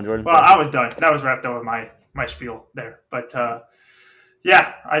 continue on, Jordan. Well, I was done. That was wrapped up with my spiel there. But, I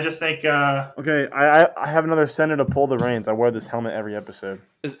just think... okay, I have another sender to pull the reins. I wear this helmet every episode.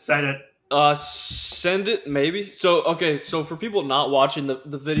 Send it. Send it, maybe. So for people not watching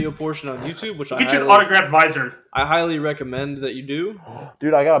the video portion on YouTube, which get you an autographed visor. I highly recommend that you do.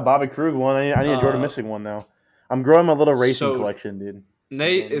 Dude, I got a Bobby Krug one. I need a Jordan Missing one now. I'm growing my little racing collection, dude.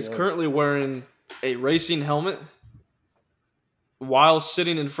 Nate is currently wearing a racing helmet while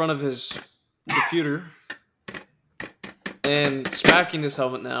sitting in front of his computer and smacking his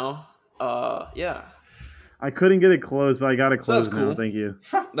helmet now. I couldn't get it closed, but I got it closed that's cool. now. Thank you.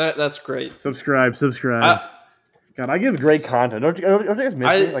 That's great. Subscribe. God, I give great content. Don't you guys miss me?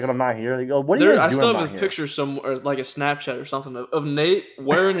 Like when I'm not here, they go, "What are you guys doing?" I still have his picture somewhere, like a Snapchat or something, of Nate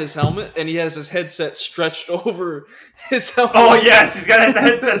wearing his helmet, and he has his headset stretched over his helmet. Oh yes, he's got the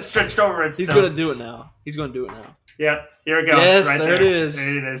headset stretched over it. He's gonna do it now. Yep, here it goes. Yes, right there it is.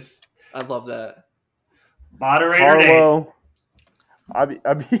 There it is. I love that. Moderator Nate.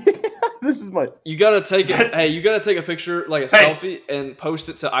 This is my. You gotta take it. Hey, you gotta take a picture, like a selfie, and post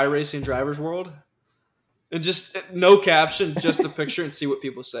it to iRacing Drivers World. And just no caption, just a picture, and see what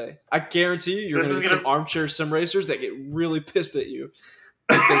people say. I guarantee you're gonna get some armchair sim racers that get really pissed at you.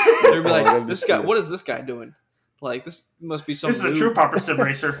 They're like, "This guy, what is this guy doing? Like, this must be some." This is a true proper sim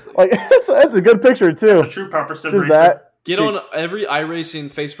racer. Like, that's a good picture too. It's a true proper sim racer. That. Get on every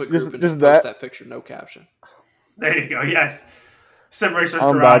iRacing Facebook group and just post that picture, no caption. There you go. Yes. Sim Racers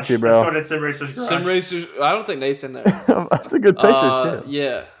Garage. You, bro. Let's go to Sim Racers Garage. Sim Racers. I don't think Nate's in there. That's a good picture too.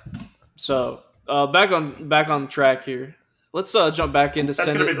 Yeah. So back on track here. Let's jump back into.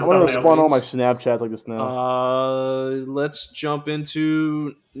 I want to spawn all my Snapchats like this now. Let's jump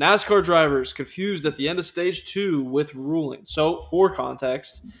into NASCAR drivers confused at the end of stage 2 with ruling. So for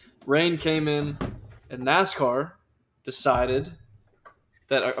context, rain came in, and NASCAR decided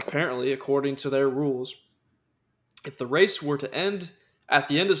that apparently, according to their rules, if the race were to end at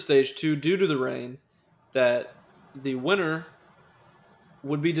the end of stage 2 due to the rain, that the winner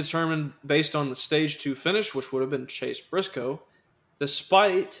would be determined based on the stage 2 finish, which would have been Chase Briscoe,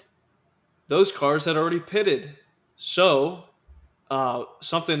 despite those cars had already pitted. So,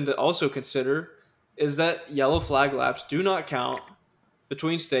 something to also consider is that yellow flag laps do not count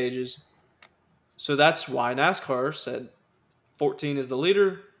between stages. So that's why NASCAR said 14 is the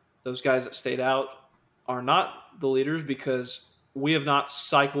leader. Those guys that stayed out are not the leaders because we have not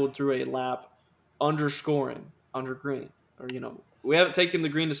cycled through a lap underscoring under green. Or, we haven't taken the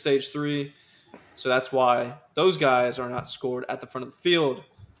green to stage 3, so that's why those guys are not scored at the front of the field.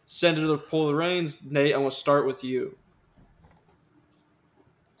 Send it to pull the reins. Nate, I'm going to start with you.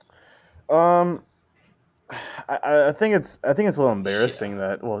 I think it's a little embarrassing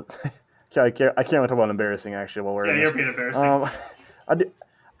that I can't really talk about embarrassing actually while we're in this. You're being embarrassing.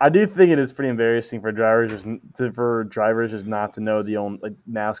 I do think it is pretty embarrassing for drivers just not to know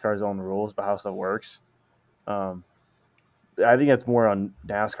NASCAR's own rules about how stuff works. I think it's more on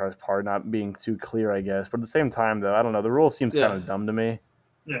NASCAR's part not being too clear, I guess. But at the same time, though, I don't know. The rule seems kind of dumb to me.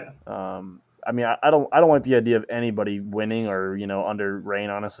 Yeah. I mean, I don't like the idea of anybody winning or under rain,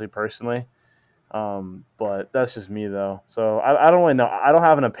 honestly, personally. But that's just me though. So I don't really know. I don't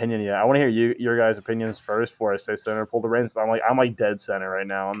have an opinion yet. I want to hear your guys' opinions first before I say center pull the reins. I'm like dead center right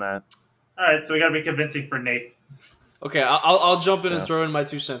now on that. All right, so we got to be convincing for Nate. Okay, I'll jump in and throw in my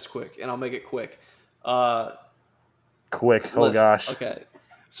 2 cents quick, and I'll make it quick. Quick. Oh gosh. Okay,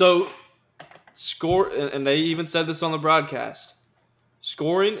 so score, and they even said this on the broadcast.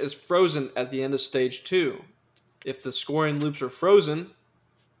 Scoring is frozen at the end of stage 2. If the scoring loops are frozen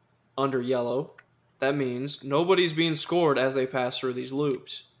under yellow, that means nobody's being scored as they pass through these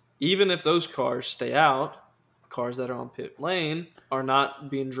loops. Even if those cars stay out, cars that are on pit lane are not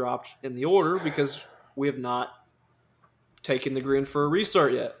being dropped in the order because we have not taken the green for a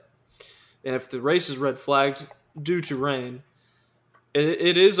restart yet. And if the race is red flagged due to rain,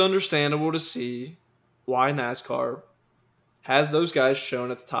 it is understandable to see why NASCAR has those guys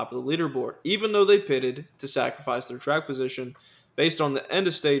shown at the top of the leaderboard, even though they pitted to sacrifice their track position based on the end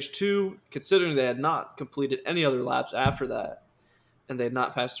of stage 2, considering they had not completed any other laps after that, and they had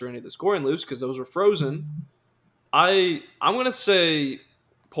not passed through any of the scoring loops because those were frozen. I'm going to say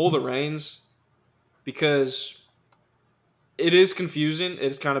pull the reins because it is confusing. It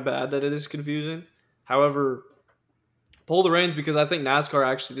is kind of bad that it is confusing. However, pull the reins because I think NASCAR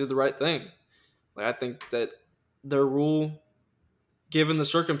actually did the right thing. I think that their rule, given the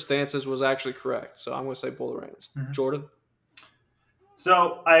circumstances, was actually correct. So I'm going to say pull the reins. Mm-hmm. Jordan?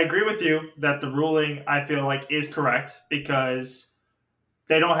 So I agree with you that the ruling, I feel like, is correct because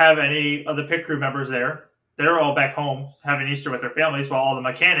they don't have any of the pit crew members there. They're all back home having Easter with their families while all the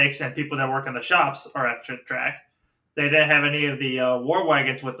mechanics and people that work in the shops are at the track. They didn't have any of the war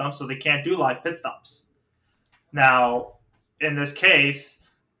wagons with them, so they can't do live pit stops. Now, in this case,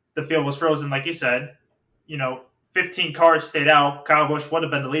 the field was frozen, like you said. 15 cars stayed out. Kyle Busch would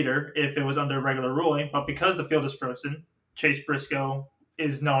have been the leader if it was under regular ruling, but because the field is frozen, Chase Briscoe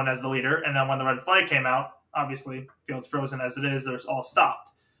is known as the leader. And then when the red flag came out, obviously, field's frozen as it is. There's all stopped.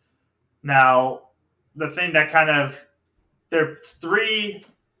 Now, the thing that there's 3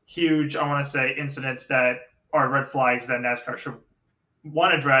 huge, I want to say, incidents that are red flags that NASCAR should,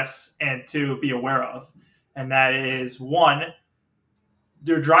 1, address, and 2, be aware of. And that is, 1,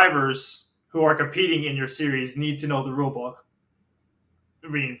 your drivers who are competing in your series need to know the rule book. I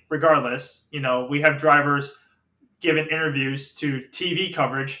mean, regardless, we have drivers giving interviews to TV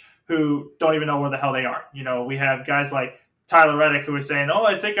coverage who don't even know where the hell they are. We have guys like Tyler Reddick who is saying, "Oh,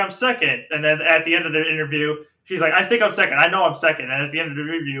 I think I'm second." And then at the end of the interview, she's like, "I think I'm second. I know I'm second." And at the end of the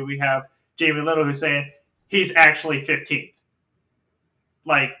review, we have Jamie Little who's saying he's actually 15th.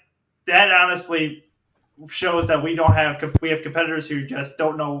 Like that honestly shows that we have competitors who just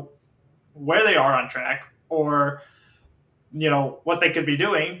don't know where they are on track or what they could be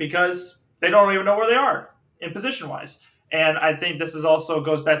doing because they don't even know where they are in position wise. And I think this is also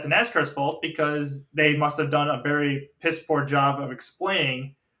goes back to NASCAR's fault because they must have done a very piss poor job of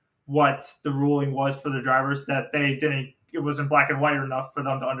explaining what the ruling was for the drivers that they didn't. It wasn't black and white enough for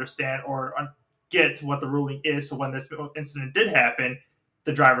them to understand or get what the ruling is. So when this incident did happen,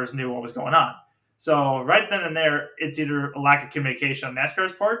 the drivers knew what was going on. So right then and there, it's either a lack of communication on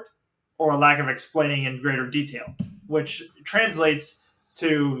NASCAR's part or a lack of explaining in greater detail, which translates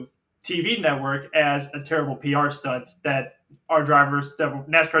to TV network as a terrible PR stunt that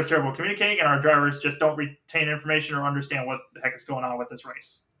NASCAR is terrible at communicating, and our drivers just don't retain information or understand what the heck is going on with this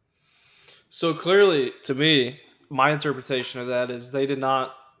race. So clearly, to me, my interpretation of that is they did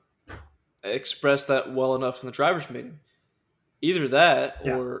not express that well enough in the drivers' meeting. Either that,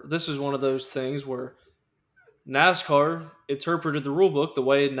 or this is one of those things where NASCAR interpreted the rule book the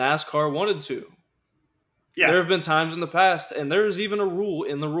way NASCAR wanted to. Yeah. There have been times in the past, and there's even a rule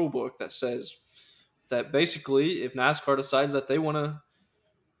in the rule book that says that basically if NASCAR decides that they want to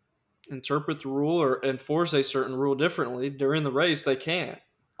interpret the rule or enforce a certain rule differently during the race, they can.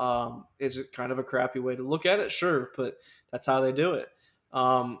 Is it kind of a crappy way to look at it? Sure, but that's how they do it.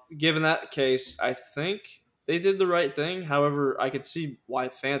 Given that case, I think they did the right thing. However, I could see why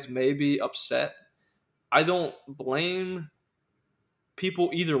fans may be upset. I don't blame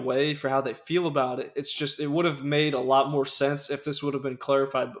people either way for how they feel about it. It's just it would have made a lot more sense if this would have been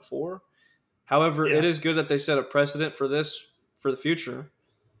clarified before. However, it is good that they set a precedent for this for the future.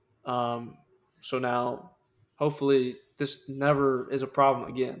 So now, hopefully, this never is a problem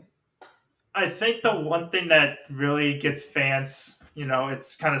again. I think the one thing that really gets fans,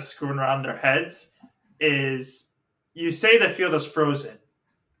 it's kind of screwing around their heads, is you say the field is frozen,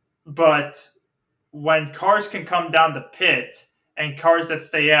 but when cars can come down the pit and cars that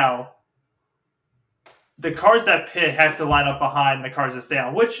stay out, the cars that pit have to line up behind the cars that stay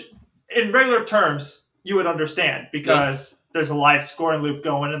out, which in regular terms you would understand because there's a live scoring loop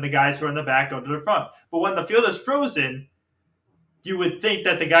going and the guys who are in the back go to the front. But when the field is frozen, you would think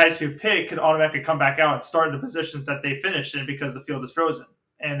that the guys who pit could automatically come back out and start in the positions that they finished in because the field is frozen.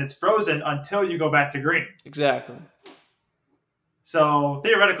 And it's frozen until you go back to green. Exactly. So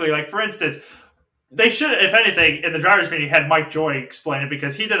theoretically, like for instance, they should, if anything, in the drivers' meeting, had Mike Joy explain it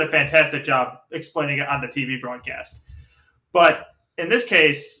because he did a fantastic job explaining it on the TV broadcast. But in this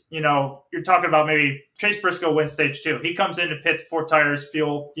case, you're talking about maybe Chase Briscoe wins stage 2. He comes in and pits 4 tires,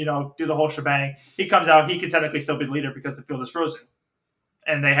 fuel, do the whole shebang. He comes out, he can technically still be the leader because the field is frozen.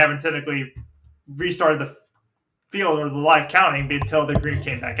 And they haven't technically restarted the field or the live counting until the green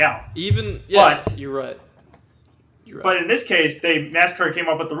came back out. But you're right. But in this case, NASCAR came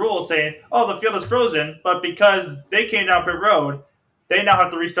up with the rule saying, the field is frozen, but because they came down pit road, they now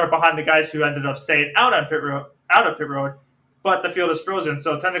have to restart behind the guys who ended up staying out of pit road, but the field is frozen.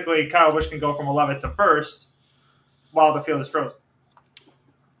 So technically, Kyle Busch can go from 11th to 1st while the field is frozen.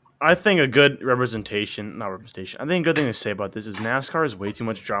 I think a good I think a good thing to say about this is NASCAR is way too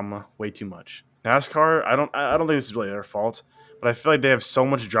much drama, way too much. NASCAR, I don't think this is really their fault, but I feel like they have so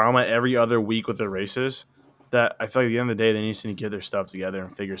much drama every other week with their races that I feel like at the end of the day they need to get their stuff together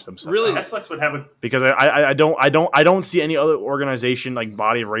and figure some stuff out. Netflix would have because I don't see any other organization like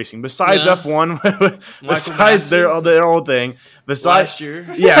body of racing besides F1 besides their old thing besides last year.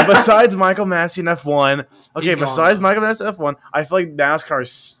 Besides Michael Massey and F1. Okay, besides Michael Massey and F1, I feel like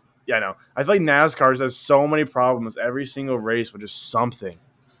NASCAR's I feel like NASCAR has so many problems every single race with just something.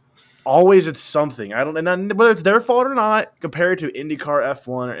 Always it's something. And whether it's their fault or not, compared to IndyCar, F1,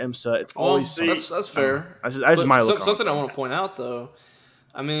 or IMSA, it's always something. That's fair. That's just my look. Something I want to point out, though.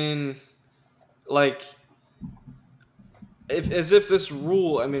 I mean, like, as if this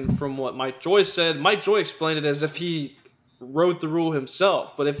rule. I mean, from what Mike Joy said, Mike Joy explained it as if he wrote the rule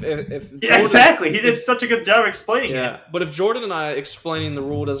himself. But if Jordan, exactly, he did such a good job explaining it. But if Jordan and I explaining the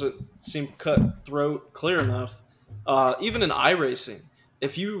rule doesn't seem cutthroat, clear enough, even in iRacing.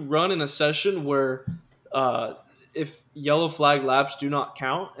 If you run in a session where if yellow flag laps do not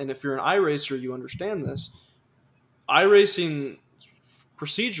count, and if you're an iRacer, you understand this, iRacing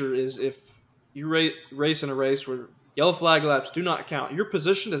procedure is if you race in a race where yellow flag laps do not count, your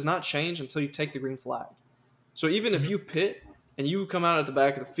position does not change until you take the green flag. So even if you pit and you come out at the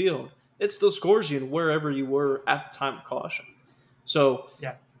back of the field, it still scores you in wherever you were at the time of caution. So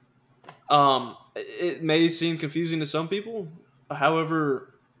it may seem confusing to some people.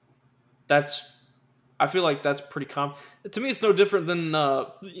 However, I feel like that's pretty common. To me, it's no different than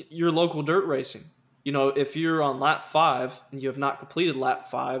your local dirt racing. if you're on lap 5 and you have not completed lap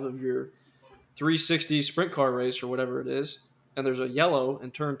 5 of your 360 sprint car race or whatever it is, and there's a yellow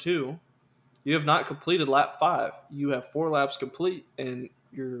in turn 2, you have not completed lap 5. You have 4 laps complete, and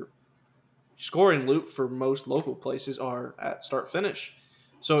your scoring loop for most local places are at start finish.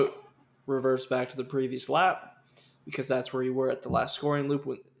 So it reverts back to the previous lap because that's where you were at the last scoring loop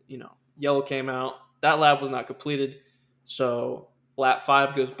when yellow came out. That lap was not completed, so lap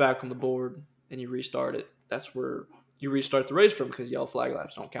 5 goes back on the board and you restart it. That's where you restart the race from because yellow flag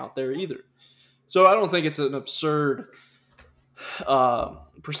laps don't count there either. So I don't think it's an absurd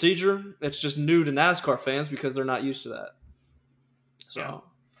procedure. It's just new to NASCAR fans because they're not used to that. So. Yeah.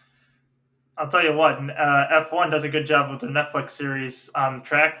 I'll tell you what, F1 does a good job with the Netflix series on the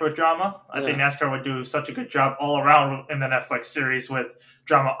track for drama. I think NASCAR would do such a good job all around in the Netflix series with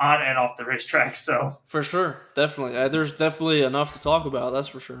drama on and off the racetrack. So for sure, definitely. There's definitely enough to talk about, that's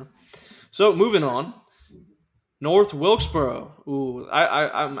for sure. So moving on, North Wilkesboro. Ooh,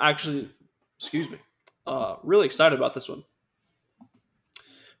 I'm actually, really excited about this one.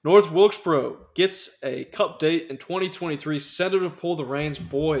 North Wilkesboro gets a cup date in 2023. Send them to pull the reins.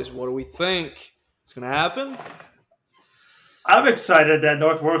 Boys, what do we think? It's going to happen? I'm excited that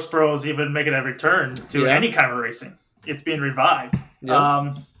North Wilkesboro is even making a return to any kind of racing. It's being revived.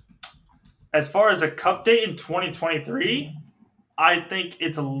 Yeah. As far as a cup date in 2023, I think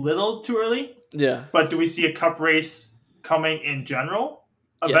it's a little too early. Yeah. But do we see a cup race coming in general?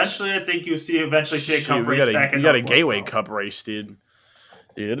 Eventually, yes. I think you'll see a cup race back in You got a Gateway Cup race, dude.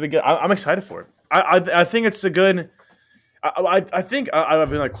 Dude, it'll be good. I'm excited for it. I think it's a good. I think I have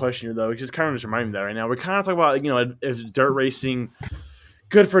another question here though. Just kind of just remind me that right now we're kind of talking about is dirt racing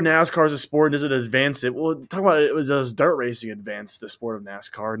good for NASCAR as a sport? Does it advance it? Well, talk about it. Does dirt racing advance the sport of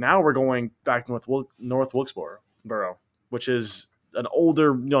NASCAR? Now we're going back to North Wilkesboro, which is an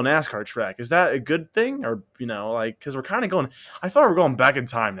older NASCAR track. Is that a good thing, or because we're kind of going? I thought we're going back in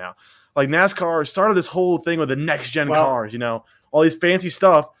time now. Like NASCAR started this whole thing with the next gen cars, all these fancy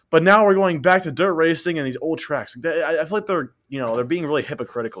stuff, but now we're going back to dirt racing and these old tracks. I feel like they're being really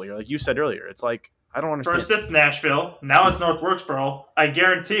hypocritical here. Like you said earlier, it's like I don't understand. First it's Nashville, now it's North Wilkesboro. I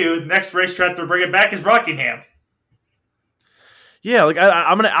guarantee you, the next racetrack to bring it back is Rockingham. Yeah, like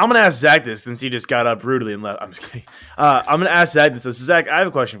I'm gonna ask Zach this since he just got up rudely and left. I'm just kidding. I'm gonna ask Zach this. So Zach, I have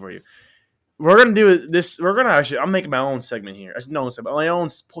a question for you. We're gonna do this. We're gonna actually. I'm making my own segment here. No own segment. My own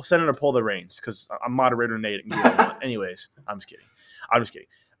Senator pull the reins because I'm moderator Nate. Anyways, I'm just kidding.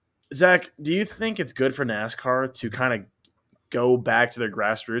 Zach, do you think it's good for NASCAR to kind of go back to their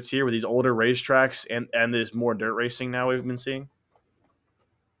grassroots here with these older racetracks and this more dirt racing now we've been seeing?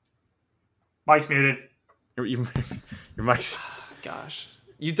 Mike's muted. Your mic's. Gosh,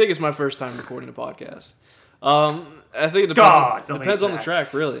 you'd think it's my first time recording a podcast. I think it depends on the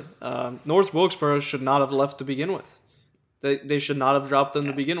track, really. North Wilkesboro should not have left to begin with. They should not have dropped them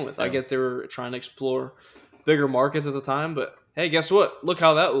to begin with. Yeah. I get they were trying to explore bigger markets at the time, but hey, guess what? Look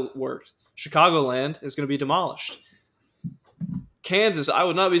how that worked. Chicagoland is going to be demolished. Kansas, I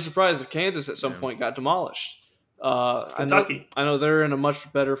would not be surprised if Kansas at some point got demolished. Kentucky. I know they're in a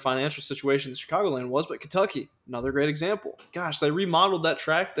much better financial situation than Chicagoland was, but Kentucky, another great example. Gosh, they remodeled that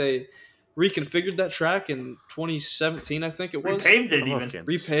track. They reconfigured that track in 2017, I think it was. Repaved it even.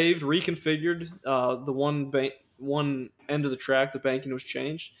 Repaved, reconfigured. The one end of the track, the banking was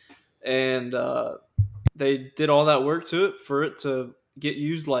changed. And they did all that work to it for it to get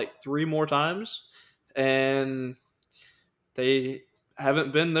used like 3 more times. And they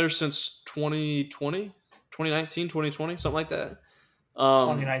haven't been there since 2019, 2020, something like that.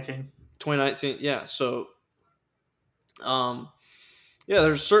 2019, yeah. So,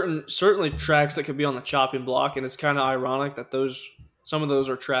 there's certainly tracks that could be on the chopping block, and it's kind of ironic that some of those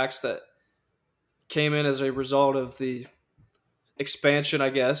are tracks that came in as a result of the expansion, I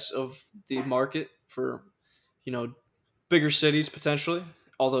guess, of the market for, bigger cities potentially.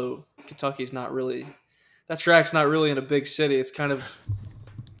 Although Kentucky's not really, that track's not really in a big city. It's kind of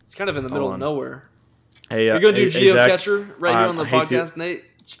in the middle of nowhere. Hey, you're gonna do GeoCatcher right here on the podcast, Nate?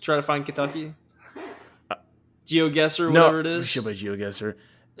 Try to find Kentucky. GeoGuessr, whatever it is. Should be GeoGuessr.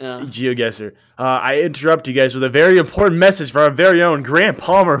 Yeah. GeoGuessr. I interrupt you guys with a very important message for our very own Grant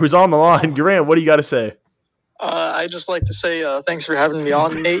Palmer, who's on the line. Grant, what do you got to say? I just like to say thanks for having me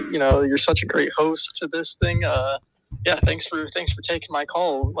on, Nate. You're such a great host to this thing. Thanks for taking my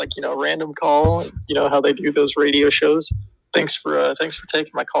call. Random call. How they do those radio shows. Thanks for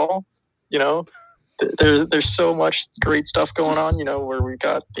taking my call. There's so much great stuff going on. Where we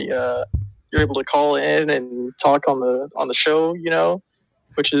got the you're able to call in and talk on the show.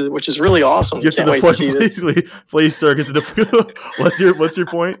 Which is really awesome. Get to the point, please, sir. Get to the. What's your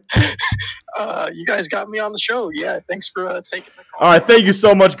point? you guys got me on the show. Yeah, thanks for taking the call. All right, thank you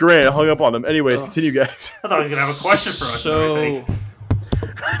so much, Grant. I hung up on him. Anyways, continue, guys. I thought he was gonna have a question for us. So,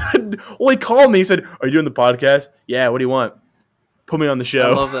 Well, he called me. He said, "Are you doing the podcast?" Yeah. What do you want? Put me on the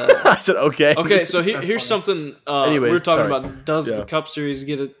show. I love that. I said, "Okay." Okay, so That's here's something Anyways, we were talking sorry. about. Does the Cup Series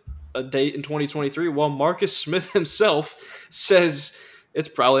get a date in 2023? Well, Marcus Smith himself says it's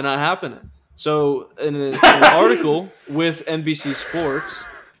probably not happening. So in an article with NBC Sports,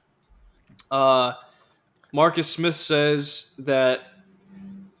 Marcus Smith says that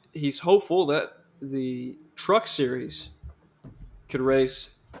he's hopeful that the Truck Series could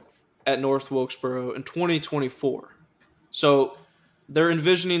race at North Wilkesboro in 2024. So they're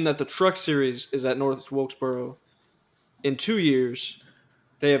envisioning that the Truck Series is at North Wilkesboro in 2 years.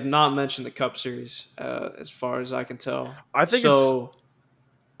 They have not mentioned the Cup Series, as far as I can tell. I think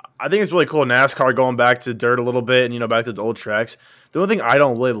it's really cool. NASCAR going back to dirt a little bit and back to the old tracks. The only thing I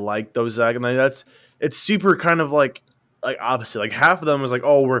don't really like though, Zach, and it's super kind of like opposite. Like half of them is like,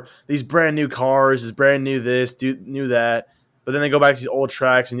 oh, we're these brand new cars, is brand new this, new that. But then they go back to these old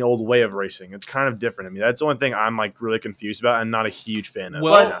tracks and the old way of racing. It's kind of different. I mean, that's the only thing I'm really confused about and not a huge fan of.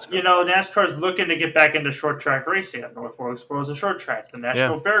 Well, NASCAR. NASCAR is looking to get back into short track racing. At North Wilkesboro is a short track. The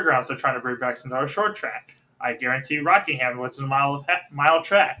National Fairgrounds are trying to bring back some other short track. I guarantee Rockingham was a mile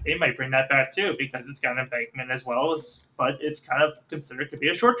track. They might bring that back too because it's got an embankment as well but it's kind of considered to be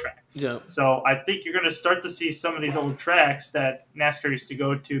a short track. Yeah. So I think you're going to start to see some of these old tracks that NASCAR used to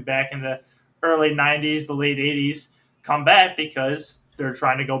go to back in the early 90s, the late 80s, come back because they're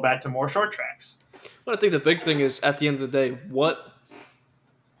trying to go back to more short tracks. But I think the big thing is, at the end of the day, what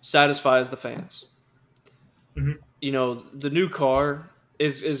satisfies the fans? Mm-hmm. The new car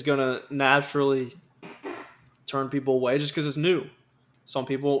is going to naturally turn people away just because it's new. Some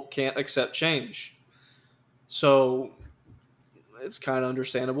people can't accept change. So it's kind of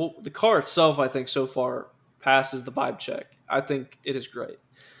understandable. The car itself, I think, so far passes the vibe check. I think it is great.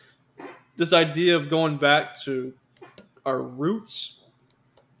 This idea of going back to our roots,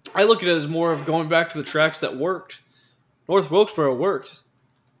 I look at it as more of going back to the tracks that worked. North Wilkesboro worked.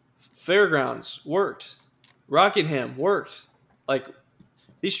 Fairgrounds worked. Rockingham worked. Like,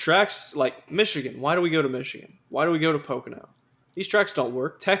 these tracks, like Michigan, why do we go to Michigan? Why do we go to Pocono? These tracks don't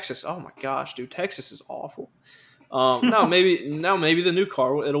work. Texas, oh my gosh, dude, Texas is awful. Now maybe the new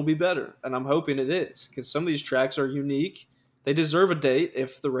car, it'll be better, and I'm hoping it is, because some of these tracks are unique. They deserve a date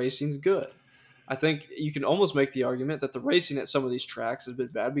if the racing's good. I think you can almost make the argument that the racing at some of these tracks has been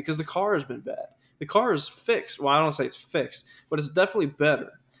bad because the car has been bad. The car is fixed. Well, I don't say it's fixed, but it's definitely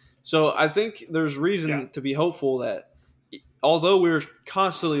better. So I think there's reason to be hopeful that although we're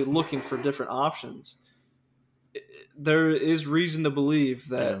constantly looking for different options, there is reason to believe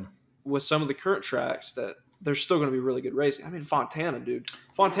that with some of the current tracks that there's still going to be really good racing. I mean, Fontana, dude.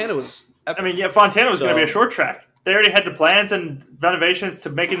 Fontana was epic. Fontana was going to be a short track. They already had the plans and renovations to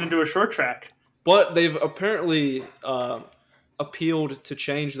make it into a short track. But they've apparently appealed to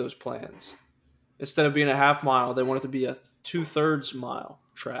change those plans. Instead of being a half mile, they want it to be a 2/3 mile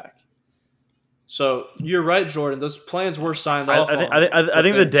track. So you're right, Jordan. Those plans were signed off. I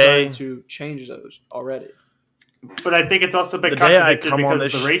think the day to change those already. But I think it's also been contradicted because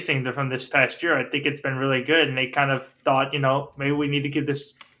of the racing from this past year. I think it's been really good, and they kind of thought, maybe we need to give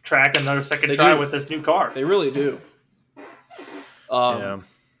this track another second try with this new car. They really do. I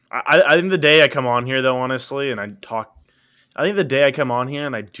think the day I come on here, though, honestly, and I think the day I come on here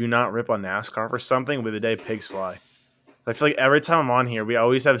and I do not rip on NASCAR for something will be the day pigs fly. I feel like every time I'm on here, we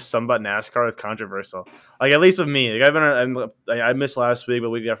always have some about NASCAR that's controversial. Like, at least with me. Like, I missed last week, but the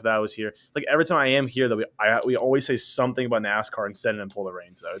week after that I was here. Like, every time I am here, though, we always say something about NASCAR instead and pull the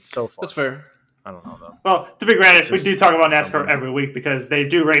reins, though. It's so fun. That's fair. I don't know, though. Well, to be granted, we do talk about NASCAR every week because they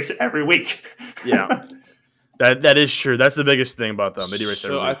do race every week. Yeah. That is true. That's the biggest thing about them. They do race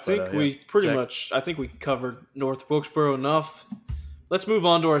every week. So I think I think we covered North Wilkesboro enough. Let's move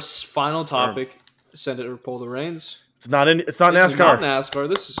on to our final topic. Send it or pull the reins. It's not NASCAR. It's not NASCAR. NASCAR.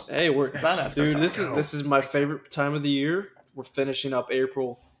 This is my favorite time of the year. We're finishing up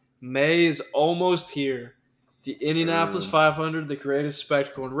April. May is almost here. The Indianapolis 500, the greatest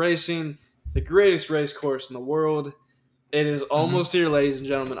spectacle in racing, the greatest race course in the world. It is almost here, ladies and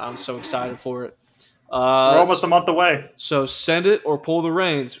gentlemen. I'm so excited for it. We're almost a month away. So send it or pull the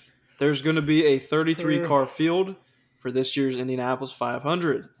reins. There's going to be a 33-car field for this year's Indianapolis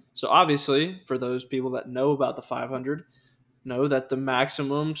 500. So obviously, for those people that know about the 500, know that the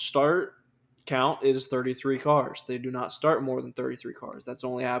maximum start count is 33 cars. They do not start more than 33 cars. That's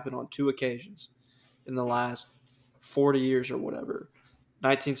only happened on 2 occasions in the last 40 years or whatever.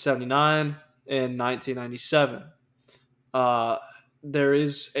 1979 and 1997. There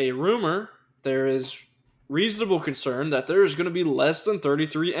is a rumor there is reasonable concern that there is going to be less than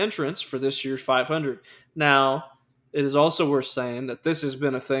 33 entrants for this year's 500. Now, it is also worth saying that this has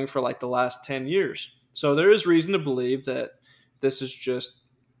been a thing for like the last 10 years. So there is reason to believe that this is just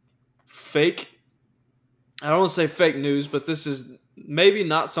fake. I don't want to say fake news, but this is maybe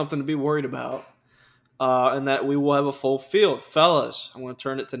not something to be worried about. And that we will have a full field. Fellas, I'm going to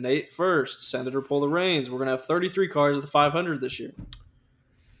turn it to Nate first. Senator, pull the reins. We're going to have 33 cars at the 500 this year.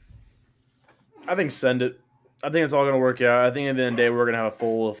 I think send it. I think it's all going to work out. I think at the end of the day, we're going to have a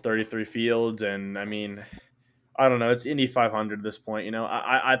full of 33 fields. And, I mean, I don't know. It's Indy 500 at this point. You know,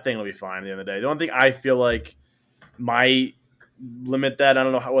 I think it'll be fine at the end of the day. The only thing I feel like might limit that, I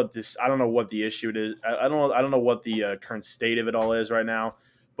don't know what the issue it is. I don't know what the current state of it all is right now.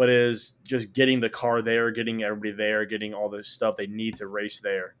 But is just getting the car there, getting everybody there, getting all the stuff they need to race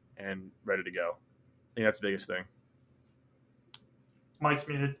there and ready to go. I think that's the biggest thing. Mike's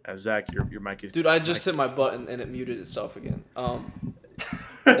muted. Zach, your mic is... Dude, I just hit my button and it muted itself again.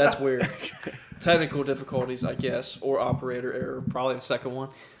 That's weird. Technical difficulties, I guess, or operator error, probably the second one.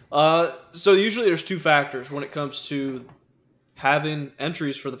 So usually there's two factors when it comes to having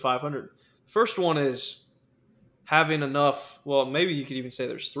entries for the 500. First one is having enough, well, maybe you could even say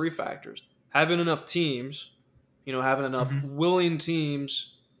there's three factors. Having enough teams, having enough willing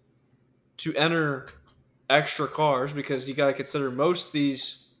teams to enter extra cars, because you got to consider most of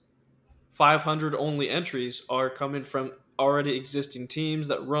these 500 only entries are coming from already existing teams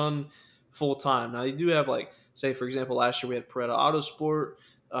that run full time. Now, you do have, like, say, for example, last year we had Peretta Autosport.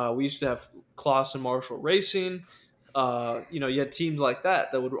 We used to have Kloss and Marshall Racing. You had teams like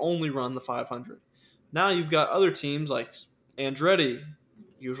that would only run the 500. Now you've got other teams like Andretti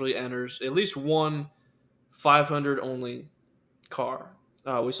usually enters at least one 500 only car.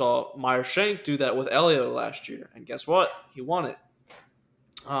 We saw Meyer Shank do that with Elio last year, and guess what? He won it.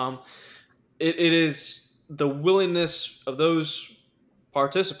 It is the willingness of those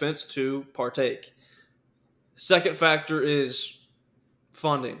participants to partake. Second factor is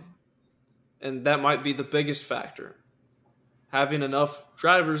funding, and that might be the biggest factor. Having enough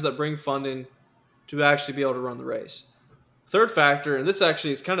drivers that bring funding to actually be able to run the race. Third factor, and this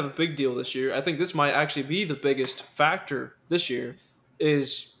actually is kind of a big deal this year, I think this might actually be the biggest factor this year,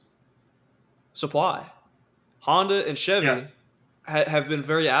 is supply. Honda and Chevy have been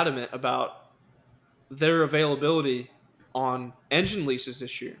very adamant about their availability on engine leases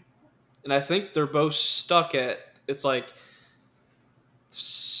this year. And I think they're both stuck at, it's like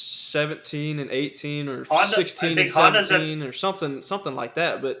 17 and 18 or Honda, 16 and 17 or something like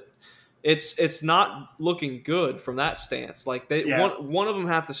that. But it's not looking good from that stance. Like one of them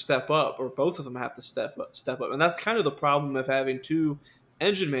have to step up, or both of them have to step up. And that's kind of the problem of having two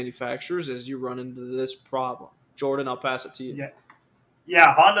engine manufacturers, is you run into this problem. Jordan, I'll pass it to you.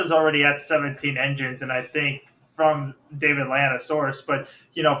 Yeah, Honda's already at 17 engines, and I think from David Lana source, but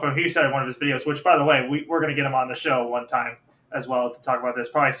from he said in one of his videos, which by the way, we're going to get him on the show one time as well to talk about this,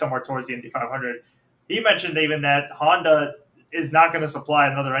 probably somewhere towards the Indy 500. He mentioned even that Honda is not going to supply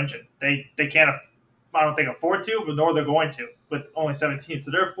another engine. They can't, I don't think, afford to, but nor they're going to, with only 17.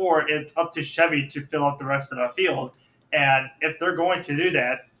 So therefore, it's up to Chevy to fill up the rest of the field. And if they're going to do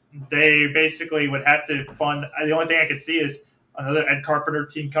that, they basically would have to fund. The only thing I could see is another Ed Carpenter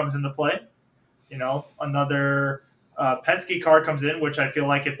team comes into play. Another Penske car comes in, which I feel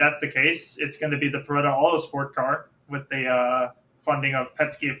like if that's the case, it's going to be the Peretta Autosport car with the funding of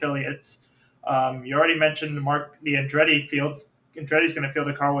Penske affiliates. You already mentioned the Andretti fields. Andretti's going to field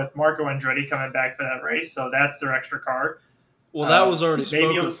a car with Marco Andretti coming back for that race, so that's their extra car. Well, that was already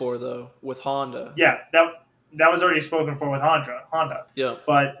spoken for, though, with Honda. Yeah, that was already spoken for with Honda. Yeah.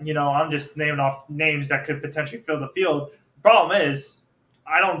 But, I'm just naming off names that could potentially fill the field. The problem is,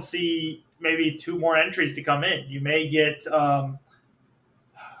 I don't see maybe two more entries to come in. You may get,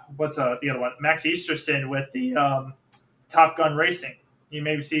 what's the other one? Max Easterson with the Top Gun Racing. You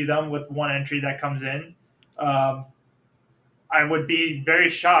maybe see them with one entry that comes in. I would be very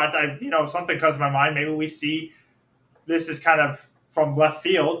shocked. Something comes to my mind. Maybe we see this is kind of from left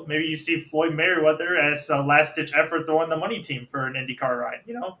field. Maybe you see Floyd Mayweather as a last-ditch effort throwing the money team for an IndyCar ride.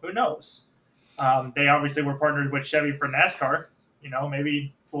 Who knows? They obviously were partnered with Chevy for NASCAR.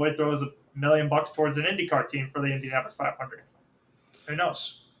 Maybe Floyd throws $1 million towards an IndyCar team for the Indianapolis 500. Who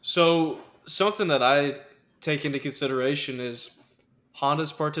knows? So something that I take into consideration is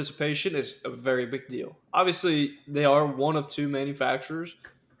Honda's participation is a very big deal. Obviously, they are one of two manufacturers,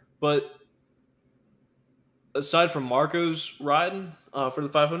 but aside from Marco's riding for the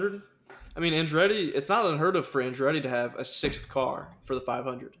 500, Andretti, it's not unheard of for Andretti to have a sixth car for the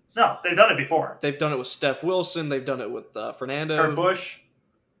 500. No, they've done it before. They've done it with Steph Wilson. They've done it with Fernando.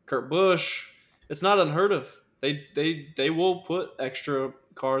 Kurt Busch. It's not unheard of. They will put extra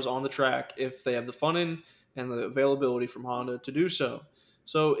cars on the track if they have the funding and the availability from Honda to do so.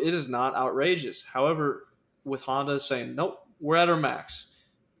 So it is not outrageous. However, with Honda saying nope, we're at our max,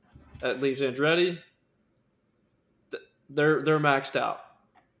 that leaves Andretti. They're maxed out.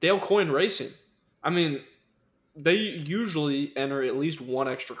 Dale Coyne Racing. I mean, they usually enter at least one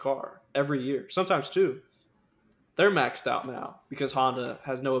extra car every year, sometimes two. They're maxed out now because Honda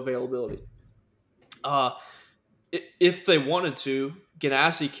has no availability. If they wanted to,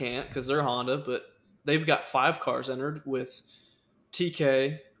 Ganassi can't because they're Honda, but they've got 5 cars entered with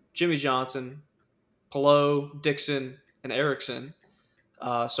TK, Jimmy Johnson, Palou, Dixon, and Erickson.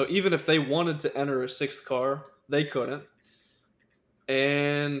 So even if they wanted to enter a 6th car, they couldn't.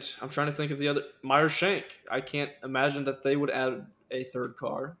 And I'm trying to think of the other. Myers Shank. I can't imagine that they would add a 3rd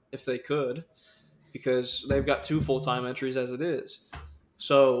car if they could, because they've got 2 full-time entries as it is.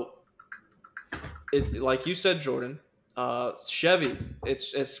 So, like you said, Jordan, Chevy,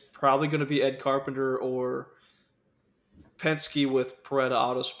 it's probably going to be Ed Carpenter or Penske with Peretta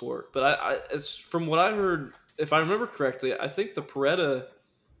Autosport. But as from what I heard, if I remember correctly, I think the Peretta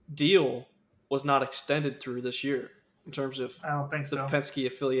deal was not extended through this year in terms of I don't think the so. Penske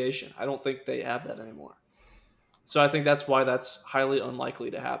affiliation. I don't think they have that anymore. So I think that's why that's highly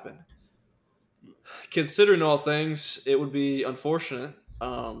unlikely to happen. Considering all things, it would be unfortunate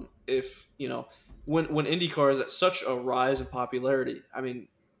if, when IndyCar is at such a rise in popularity. I mean,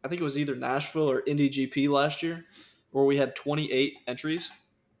 I think it was either Nashville or Indy GP last year where we had 28 entries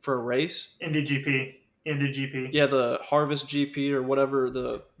for a race. Indy GP. Yeah, the Harvest GP or whatever,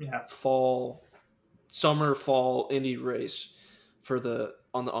 the summer fall Indy race for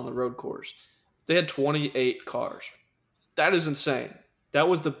on the road course. They had 28 cars. That is insane. That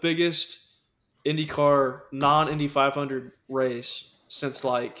was the biggest IndyCar non-Indy 500 race since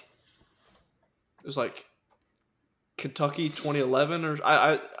it was Kentucky 2011 or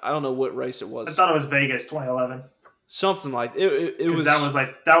I don't know what race it was. I thought it was Vegas 2011. Something like it was.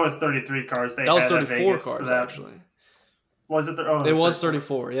 That was 33 cars. That was 34 cars actually. Was it? It was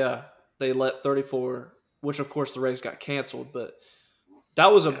 34. Yeah, they let 34, which of course the race got canceled. But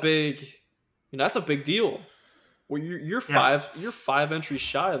that was a big, that's a big deal. Well, you're 5 entries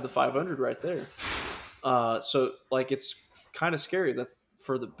shy of the 500 right there. So it's kind of scary that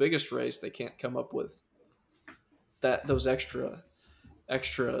for the biggest race they can't come up with those extra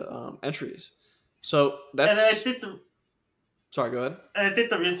entries. So that's. And I think sorry, go ahead. And I think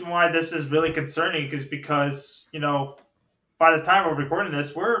the reason why this is really concerning is because by the time we're recording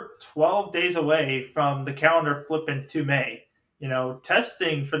this, we're 12 days away from the calendar flipping to May.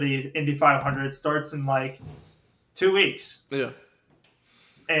 Testing for the Indy 500 starts in 2 weeks. Yeah.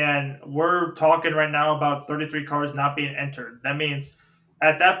 And we're talking right now about 33 cars not being entered. That means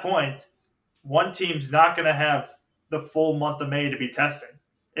at that point, one team's not going to have the full month of May to be testing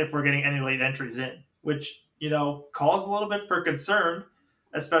if we're getting any late entries in, which, calls a little bit for concern,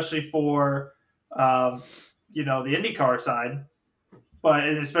 especially for, the IndyCar side. But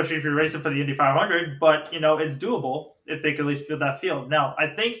especially if you're racing for the Indy 500, but, it's doable if they could at least field that field. Now, I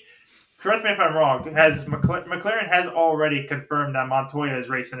think, correct me if I'm wrong, McLaren has already confirmed that Montoya is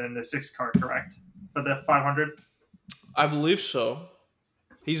racing in the 6th car, correct? For the 500? I believe so.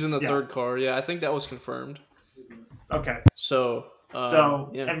 He's in the 3rd car. Yeah, I think that was confirmed. Okay. So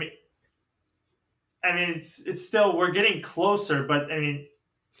yeah. I mean, it's still, we're getting closer, but I mean,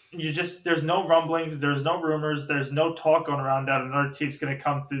 there's no rumblings, there's no rumors, there's no talk going around that another team's going to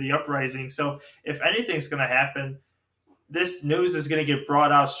come through the uprising. So if anything's going to happen, this news is going to get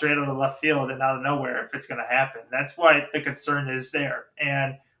brought out straight out of left field and out of nowhere if it's going to happen. That's why the concern is there.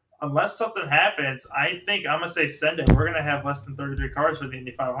 And unless something happens, I think I'm going to say send it. We're going to have less than 33 cars for the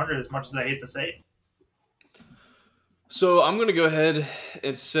Indy 500, as much as I hate to say it. So I'm going to go ahead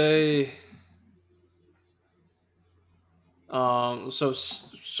and say,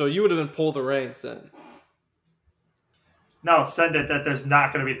 so you would have been pull the reins then? No, send it that there's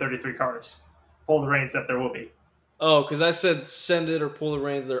not going to be 33 cars. Pull the reins that there will be. Oh, because I said send it or pull the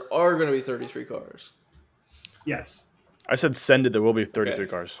reins. There are going to be 33 cars. Yes. I said send it. There will be 33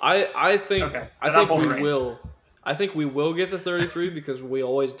 cars. I think Okay. I think we will. I think we will get to 33 because we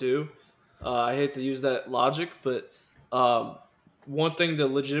always do. I hate to use that logic, but one thing to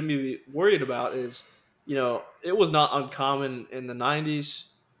legitimately be worried about is, it was not uncommon in the 90s,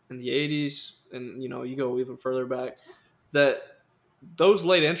 in the 80s, and, you go even further back, that those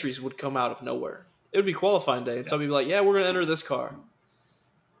late entries would come out of nowhere. It would be qualifying day, and somebody would be like, yeah, we're going to enter this car.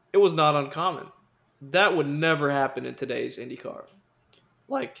 It was not uncommon. That would never happen in today's IndyCar.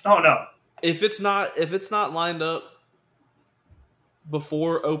 Oh, no. If it's not lined up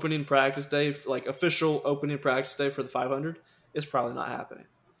before opening practice day, like official opening practice day for the 500, it's probably not happening.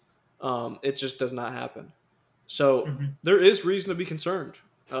 It just does not happen. So Mhm. there is reason to be concerned.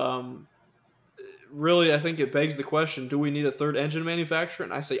 Um, Really, I think it begs the question: do we need a third engine manufacturer?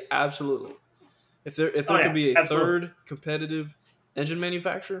 And I say absolutely. If Oh there could yeah, be a absolutely. third competitive engine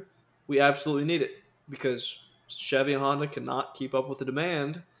manufacturer, we absolutely need it because Chevy and Honda cannot keep up with the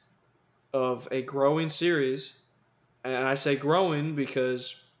demand of a growing series. And I say growing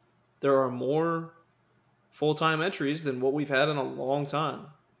because there are more full time entries than what we've had in a long time.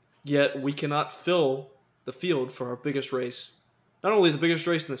 Yet we cannot fill the field for our biggest race. Not only the biggest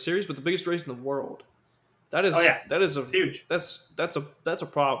race in the series, but the biggest race in the world. That Oh is yeah, that is it's a huge. that's a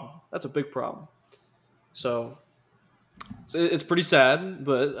problem. That's a big problem. So it's pretty sad,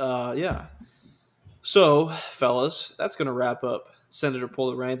 but yeah. So, fellas, that's going to wrap up Senator Pull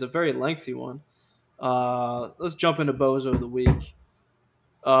the Reins, a very lengthy one. Let's jump into Bozo of the Week.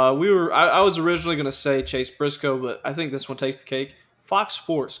 I was originally going to say Chase Briscoe, but I think this one takes the cake. Fox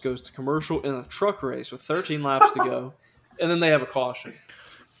Sports goes to commercial in a truck race with 13 laps to go, and then they have a caution.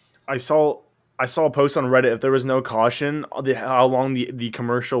 I saw a post on Reddit. If there was no caution, how long the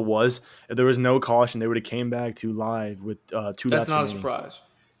commercial was. If there was no caution, they would have came back to live with 2 That's laps not a remaining. surprise.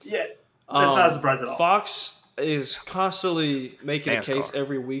 Yeah, that's not a surprise at all. Fox is constantly making a NASCAR. case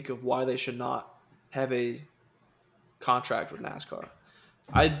every week of why they should not have a contract with NASCAR.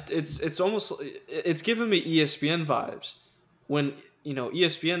 It's almost it's giving me ESPN vibes when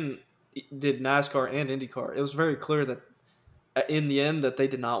ESPN did NASCAR and IndyCar. It was very clear that in the end that they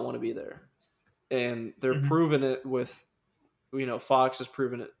did not want to be there, and they're Mhm. proving it with Fox has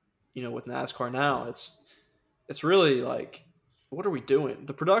proven it with NASCAR now. It's really like, what are we doing?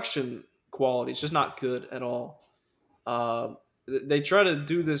 The production quality is just not good at all. They try to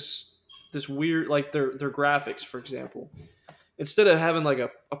do this weird, like their graphics, for example. Instead of having like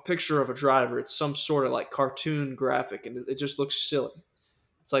a picture of a driver, it's some sort of like cartoon graphic, and it just looks silly.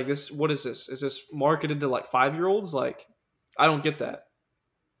 It's like this. What is this? Is this marketed to like 5-year-olds? Like, I don't get that.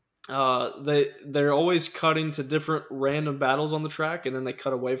 They're always cutting to different random battles on the track, and then they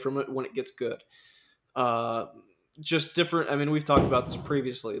cut away from it when it gets good. Uh, just different. I mean, we've talked about this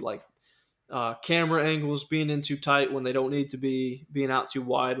previously, like camera angles being in too tight when they don't need to be, being out too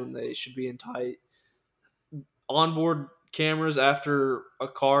wide when they should be in tight. Onboard cameras after a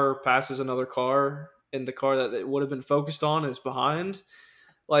car passes another car, and the car that it would have been focused on is behind.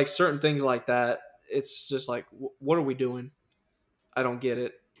 Like certain things like that. It's just like, what are we doing? I don't get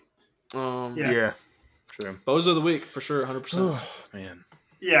it. Yeah. Yeah, true. Bozo of the week for sure, 100%. Oh man.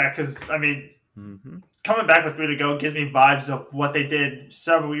 Yeah, because I mean, Mm-hmm. coming back with 3 to go gives me vibes of what they did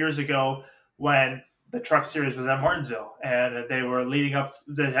several years ago when the Truck Series was at Martinsville, and they were leading up.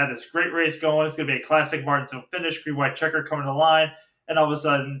 They had this great race going. It's going to be a classic Martinsville finish. Green white checker coming to the line, and all of a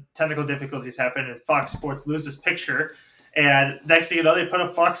sudden, technical difficulties happen, and Fox Sports loses picture. And next thing you know, they put a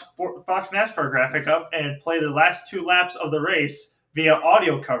Fox NASCAR graphic up and play the last 2 laps of the race via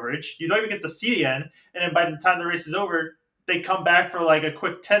audio coverage. You don't even get to see the end, and then by the time the race is over, they come back for like a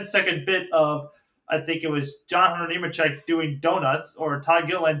quick 10-second bit of, I think it was John Hunter Nemechek doing donuts or Todd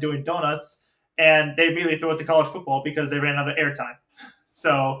Gilliland doing donuts, and they immediately throw it to college football because they ran out of airtime.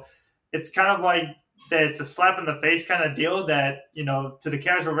 So it's kind of like that. It's a slap in the face kind of deal that, to the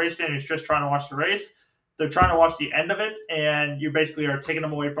casual race fan who's just trying to watch the race, they're trying to watch the end of it, and you basically are taking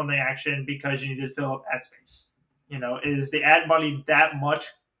them away from the action because you need to fill up ad space. Is the ad money that much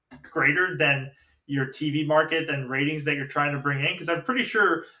greater than your TV market and ratings that you're trying to bring in? Because I'm pretty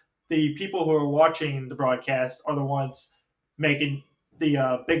sure the people who are watching the broadcast are the ones making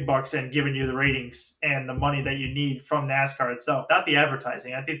the big bucks and giving you the ratings and the money that you need from NASCAR itself, not the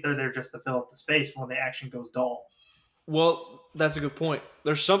advertising. I think they're there just to fill up the space when the action goes dull. Well, that's a good point.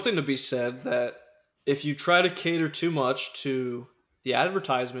 There's something to be said that if you try to cater too much to the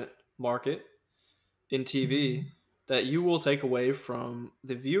advertisement market in TV, that you will take away from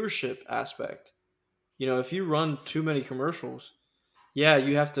the viewership aspect. If you run too many commercials, yeah,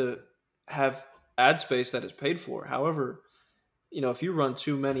 you have to have ad space that is paid for. However, if you run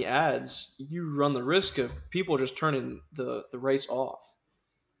too many ads, you run the risk of people just turning the race off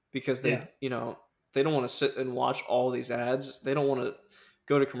because Yeah. they don't want to sit and watch all these ads. They don't want to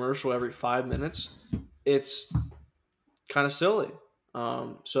go to commercial every 5 minutes. It's kind of silly.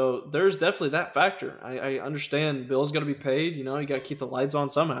 So there's definitely that factor. I understand bills got to be paid. You got to keep the lights on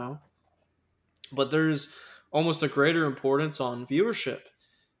somehow. But there's almost a greater importance on viewership.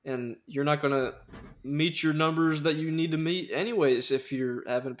 And you're not going to meet your numbers that you need to meet anyways if you're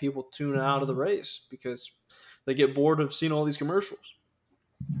having people tune out of the race because they get bored of seeing all these commercials.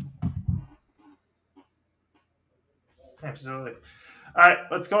 Absolutely. All right,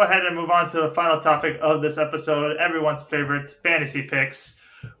 let's go ahead and move on to the final topic of this episode. Everyone's favorite fantasy picks.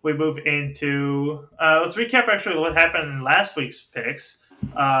 We move into let's recap actually what happened in last week's picks.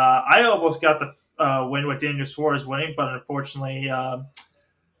 I almost got the win with Daniel Suarez winning, but unfortunately,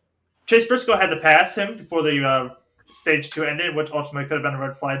 Chase Briscoe had to pass him before the stage 2 ended, which ultimately could have been a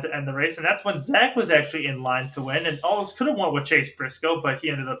red flag to end the race. And that's when Zach was actually in line to win and almost could have won with Chase Briscoe, but he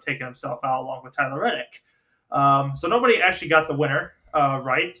ended up taking himself out along with Tyler Reddick. So nobody actually got the winner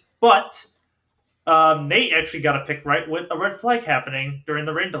right, but Nate actually got a pick right with a red flag happening during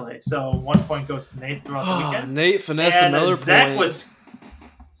the rain delay. So 1 point goes to Nate throughout the weekend. Nate finessed another point.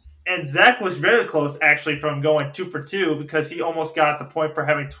 Zach was very close, actually, from going 2 for 2 because he almost got the point for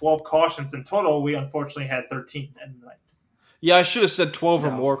having 12 cautions in total. We unfortunately had 13 in the night. Yeah, I should have said 12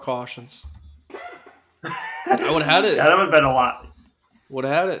 or more cautions. I would have had it. Yeah, that would have been a lot. Would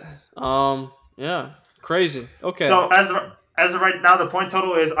have had it. Yeah, crazy. Okay. So as of right now, the point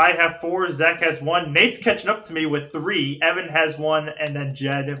total is I have 4, Zach has 1, Nate's catching up to me with 3, Evan has 1, and then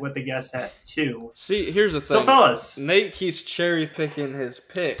Jed with the guest has 2. See, here's the thing. So, fellas. Nate keeps cherry picking his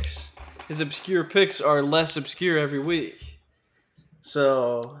picks. His obscure picks are less obscure every week.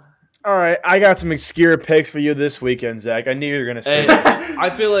 So. All right, I got some obscure picks for you this weekend, Zach. I knew you were going to say this.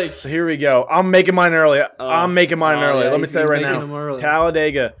 I feel like. So here we go. I'm making mine early. Let me tell you right now.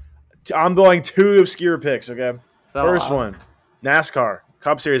 Talladega. I'm going 2 obscure picks, okay? First one, NASCAR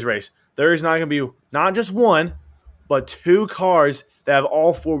Cup Series race. There's not going to be not just one, but 2 cars that have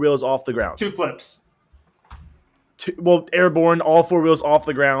all 4 wheels off the ground. 2 flips. Airborne, all 4 wheels off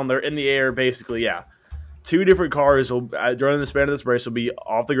the ground. They're in the air, basically, yeah. 2 different cars will, during the span of this race will be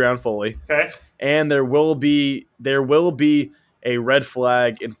off the ground fully. Okay. And there will be a red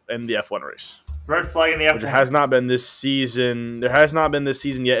flag in the F1 race. Red flag in the F1 which has not been this season. There has not been this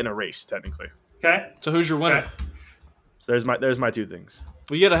season yet in a race, technically. Okay. So who's your winner? Okay. So there's my 2 things.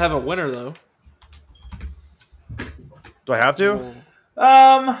 We got to have a winner, though. Do I have to?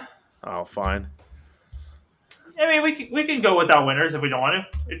 Oh, fine. I mean, we can go without winners if we don't want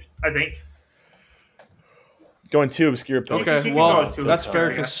to. I think. Going 2 obscure picks. Okay, well, that's fair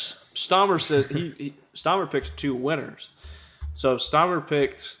because Stommer said Stommer picked 2 winners. So Stommer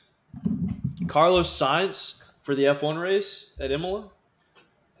picked Carlos Sainz for the F1 race at Imola,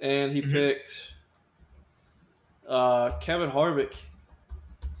 and he picked Kevin Harvick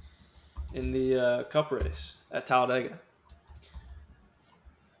in the Cup race at Talladega.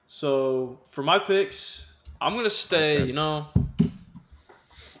 So for my picks, I'm gonna stay. I'm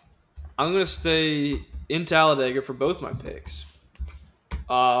gonna stay in Talladega for both my picks.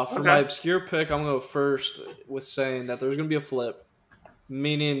 For my obscure pick, I'm gonna go first with saying that there's gonna be a flip,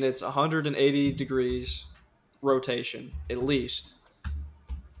 meaning it's 180 degrees rotation at least.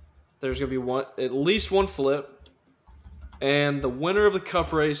 There's gonna be at least one flip. And the winner of the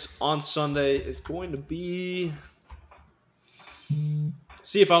Cup race on Sunday is going to be...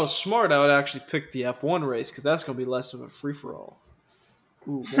 See, if I was smart, I would actually pick the F1 race because that's going to be less of a free-for-all.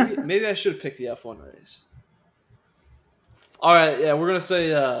 Ooh, maybe I should pick the F1 race. All right, yeah, we're going to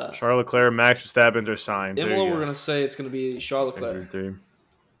say... Charles Leclerc, Max Verstappen, or Sainz. Imola, we're going to say it's going to be Charles Leclerc.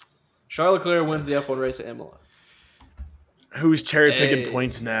 Charles Leclerc wins the F1 race at Imola. Who's cherry picking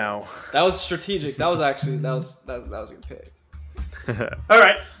points now? That was strategic. That was a good pick. All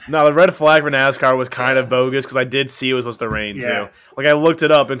right. No, the red flag for NASCAR was kind of bogus because I did see it was supposed to rain too. Like I looked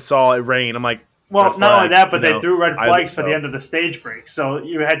it up and saw it rain. I'm like, well, not only that, but they threw red flags for the end of the stage break, so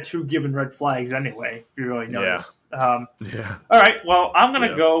you had 2 given red flags anyway. If you really noticed. Yeah. All right. Well, I'm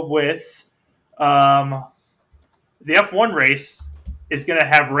gonna go with the F1 race is gonna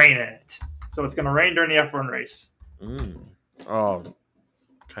have rain in it, so it's gonna rain during the F1 race. Oh,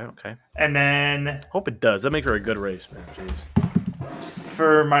 okay. And then hope it does. That makes for a good race, man. Jeez.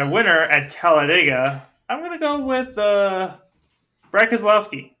 For my winner at Talladega, I'm going to go with Brad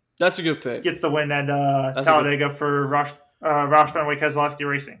Keselowski. That's a good pick. Gets the win at Talladega for Roush Fenway Keselowski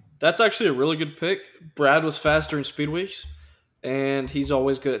Racing. That's actually a really good pick. Brad was faster in speedways, and he's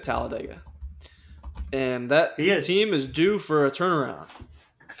always good at Talladega. And that team is due for a turnaround.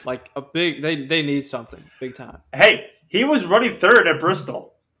 Like a big, they need something big time. Hey, he was running 3rd at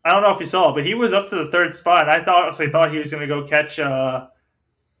Bristol. I don't know if you saw it, but he was up to the 3rd spot. I honestly thought he was going to go catch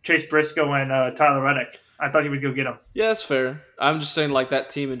Chase Briscoe and Tyler Reddick. I thought he would go get him. Yeah, that's fair. I'm just saying, like, that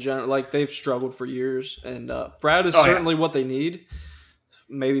team in general, like, they've struggled for years. And Brad is certainly what they need,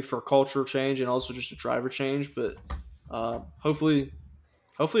 maybe for a cultural change and also just a driver change. But hopefully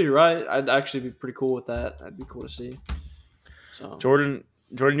you're right. I'd actually be pretty cool with that. That'd be cool to see. So Jordan,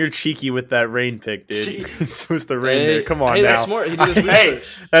 Jordan, you're cheeky with that rain pick, dude. Che- It's supposed to rain there. Come on hey, now. that's smart. He did his Hey,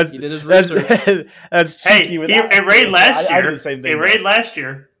 research. He did his research. That's Hey, cheeky with it rained last I year. did the same thing. It rained last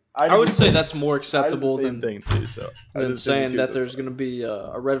year. I would say that's more I did acceptable the same than thing too. So saying that there's going to be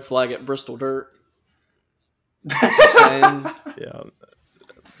a red flag at Bristol Dirt. Saying, yeah.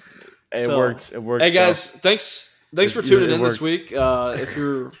 It So, worked. It worked. hey guys, thanks for tuning in this worked. week. If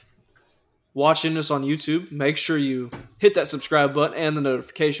you're watching us on YouTube, make sure you hit that subscribe button and the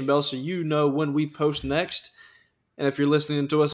notification bell so you know when we post next. And if you're listening to us